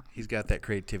 Yeah. He's got that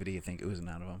creativity, I think, oozing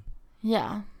out of him.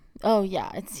 Yeah. Oh,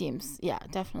 yeah, it seems. Yeah,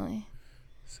 definitely.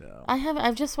 So.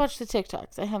 I've just watched the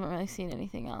TikToks. I haven't really seen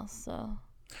anything else, so.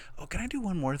 Oh, can I do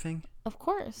one more thing? Of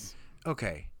course.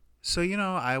 Okay. So,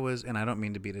 and I don't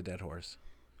mean to beat a dead horse.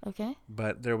 Okay.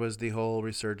 But there was the whole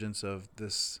resurgence of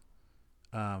this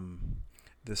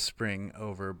spring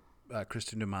over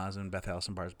Kristen Dumas and Beth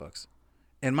Allison Barr's books.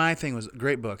 And my thing was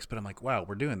great books, but I'm like, wow,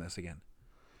 we're doing this again.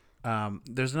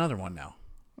 There's another one now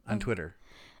on Twitter.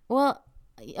 Well,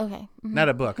 okay. Mm-hmm. Not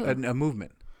a book, a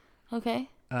movement. Okay.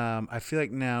 I feel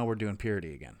like now we're doing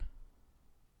purity again.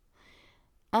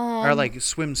 Or like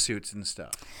swimsuits and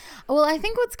stuff. Well, I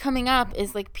think what's coming up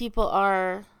is like people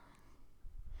are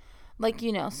like,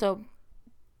 so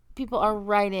people are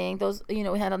writing those,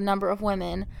 we had a number of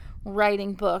women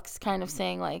writing books kind of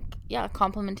saying like, yeah,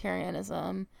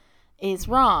 complementarianism is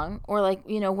wrong, or like,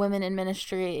 women in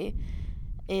ministry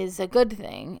is a good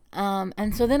thing.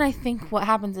 And so then I think what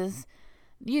happens is,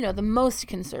 the most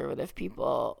conservative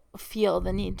people feel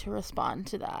the need to respond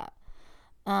to that.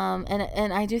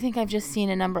 And I do think I've just seen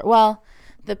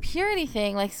the purity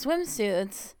thing, like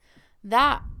swimsuits,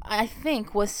 that I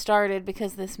think was started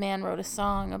because this man wrote a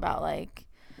song about like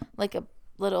a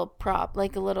little prop,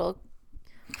 like a little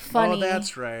funny. Oh,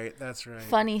 that's right.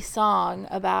 Funny song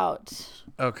about.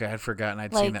 Okay, I'd forgotten.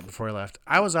 I'd seen that before I left.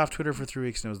 I was off Twitter for 3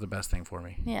 weeks, and it was the best thing for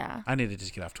me. Yeah. I need to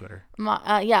just get off Twitter.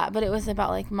 Yeah, but it was about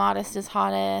like modest is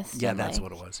hottest. Yeah, that's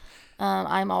what it was.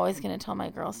 I'm always going to tell my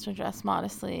girls to dress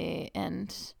modestly,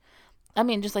 and I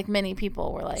mean, just like many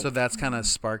people were like. So that's kind of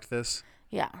sparked this.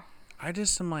 Yeah. I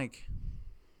just am like,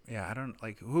 yeah, I don't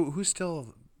like who's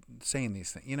still saying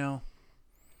these things,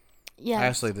 Yeah.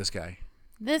 Actually, this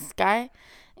guy.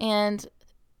 And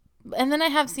then I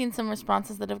have seen some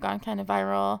responses that have gone kind of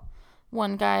viral.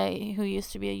 One guy who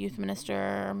used to be a youth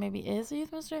minister, or maybe is a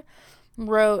youth minister,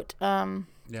 wrote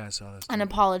yeah, I saw this an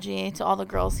apology to all the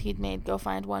girls he'd made go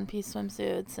find one-piece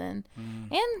swimsuits, and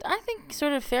I think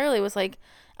sort of fairly was like,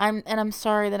 I'm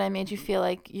sorry that I made you feel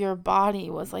like your body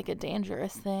was like a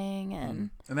dangerous thing, and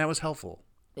that was helpful.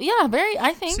 Yeah, very,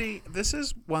 I think. See, this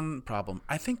is one problem.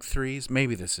 I think threes,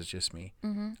 maybe this is just me.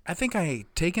 Mm-hmm. I think I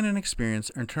take in an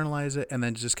experience, internalize it, and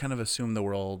then just kind of assume the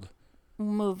world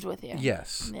moved with you.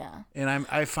 Yes. Yeah. And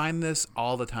I find this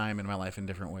all the time in my life in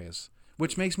different ways,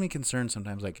 which makes me concerned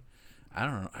sometimes. Like, I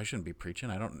don't know, I shouldn't be preaching.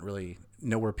 I don't really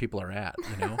know where people are at,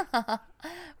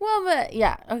 Well, but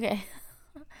yeah, okay.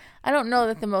 I don't know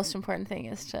that the most important thing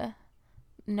is to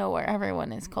know where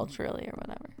everyone is culturally or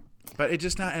whatever. But it's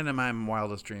just not in my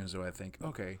wildest dreams do I think,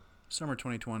 okay, summer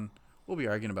 2021, we'll be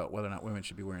arguing about whether or not women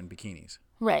should be wearing bikinis.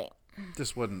 Right.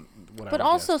 This wasn't what I But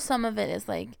also guess. Some of it is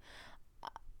like,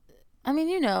 I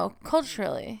mean,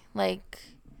 culturally, like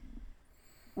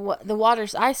what the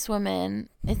waters I swim in,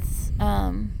 it's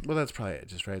well, that's probably it,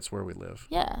 just right. It's where we live.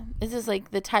 Yeah, it's just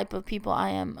like the type of people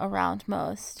I am around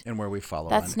most, and where we follow.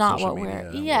 That's on not social what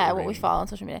media, we're what we follow on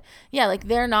social media. Yeah, like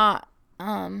they're not.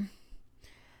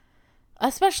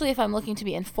 Especially if I'm looking to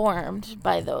be informed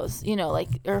by those,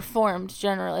 or formed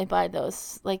generally by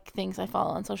those like things I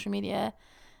follow on social media,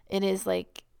 it is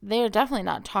like they're definitely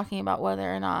not talking about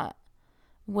whether or not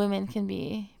women can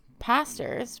be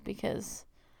pastors, because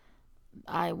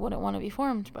I wouldn't want to be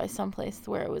formed by some place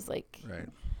where it was like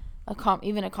right.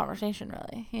 even a conversation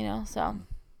really, so,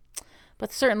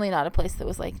 but certainly not a place that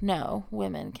was like, no,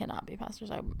 women cannot be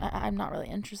pastors. I'm not really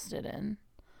interested in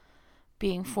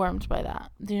being formed by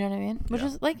that. Do you know what I mean? Which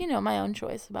is like, my own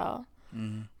choice about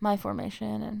my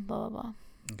formation and blah, blah, blah.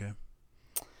 Okay.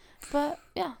 But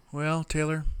yeah. Well,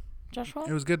 Taylor, Joshua,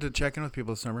 it was good to check in with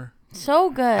people this summer. So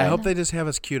good. I hope they just have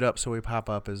us queued up so we pop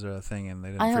up as a thing and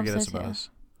they didn't forget us about us.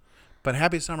 But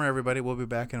happy summer, everybody. We'll be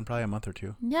back in probably a month or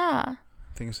two. Yeah.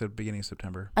 I think we said beginning of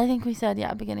September. I think we said,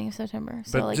 beginning of September.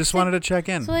 So but like just wanted to check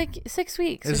in. So like 6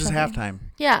 weeks. This is halftime.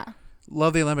 Yeah.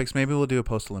 Love the Olympics. Maybe we'll do a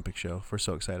post-Olympic show if we're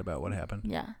so excited about what happened.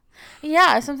 Yeah.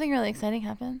 Yeah, if something really exciting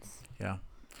happens. Yeah.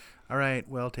 All right.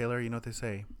 Well, Taylor, you know what they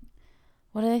say.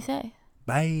 What do they say?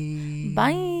 Bye.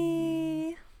 Bye.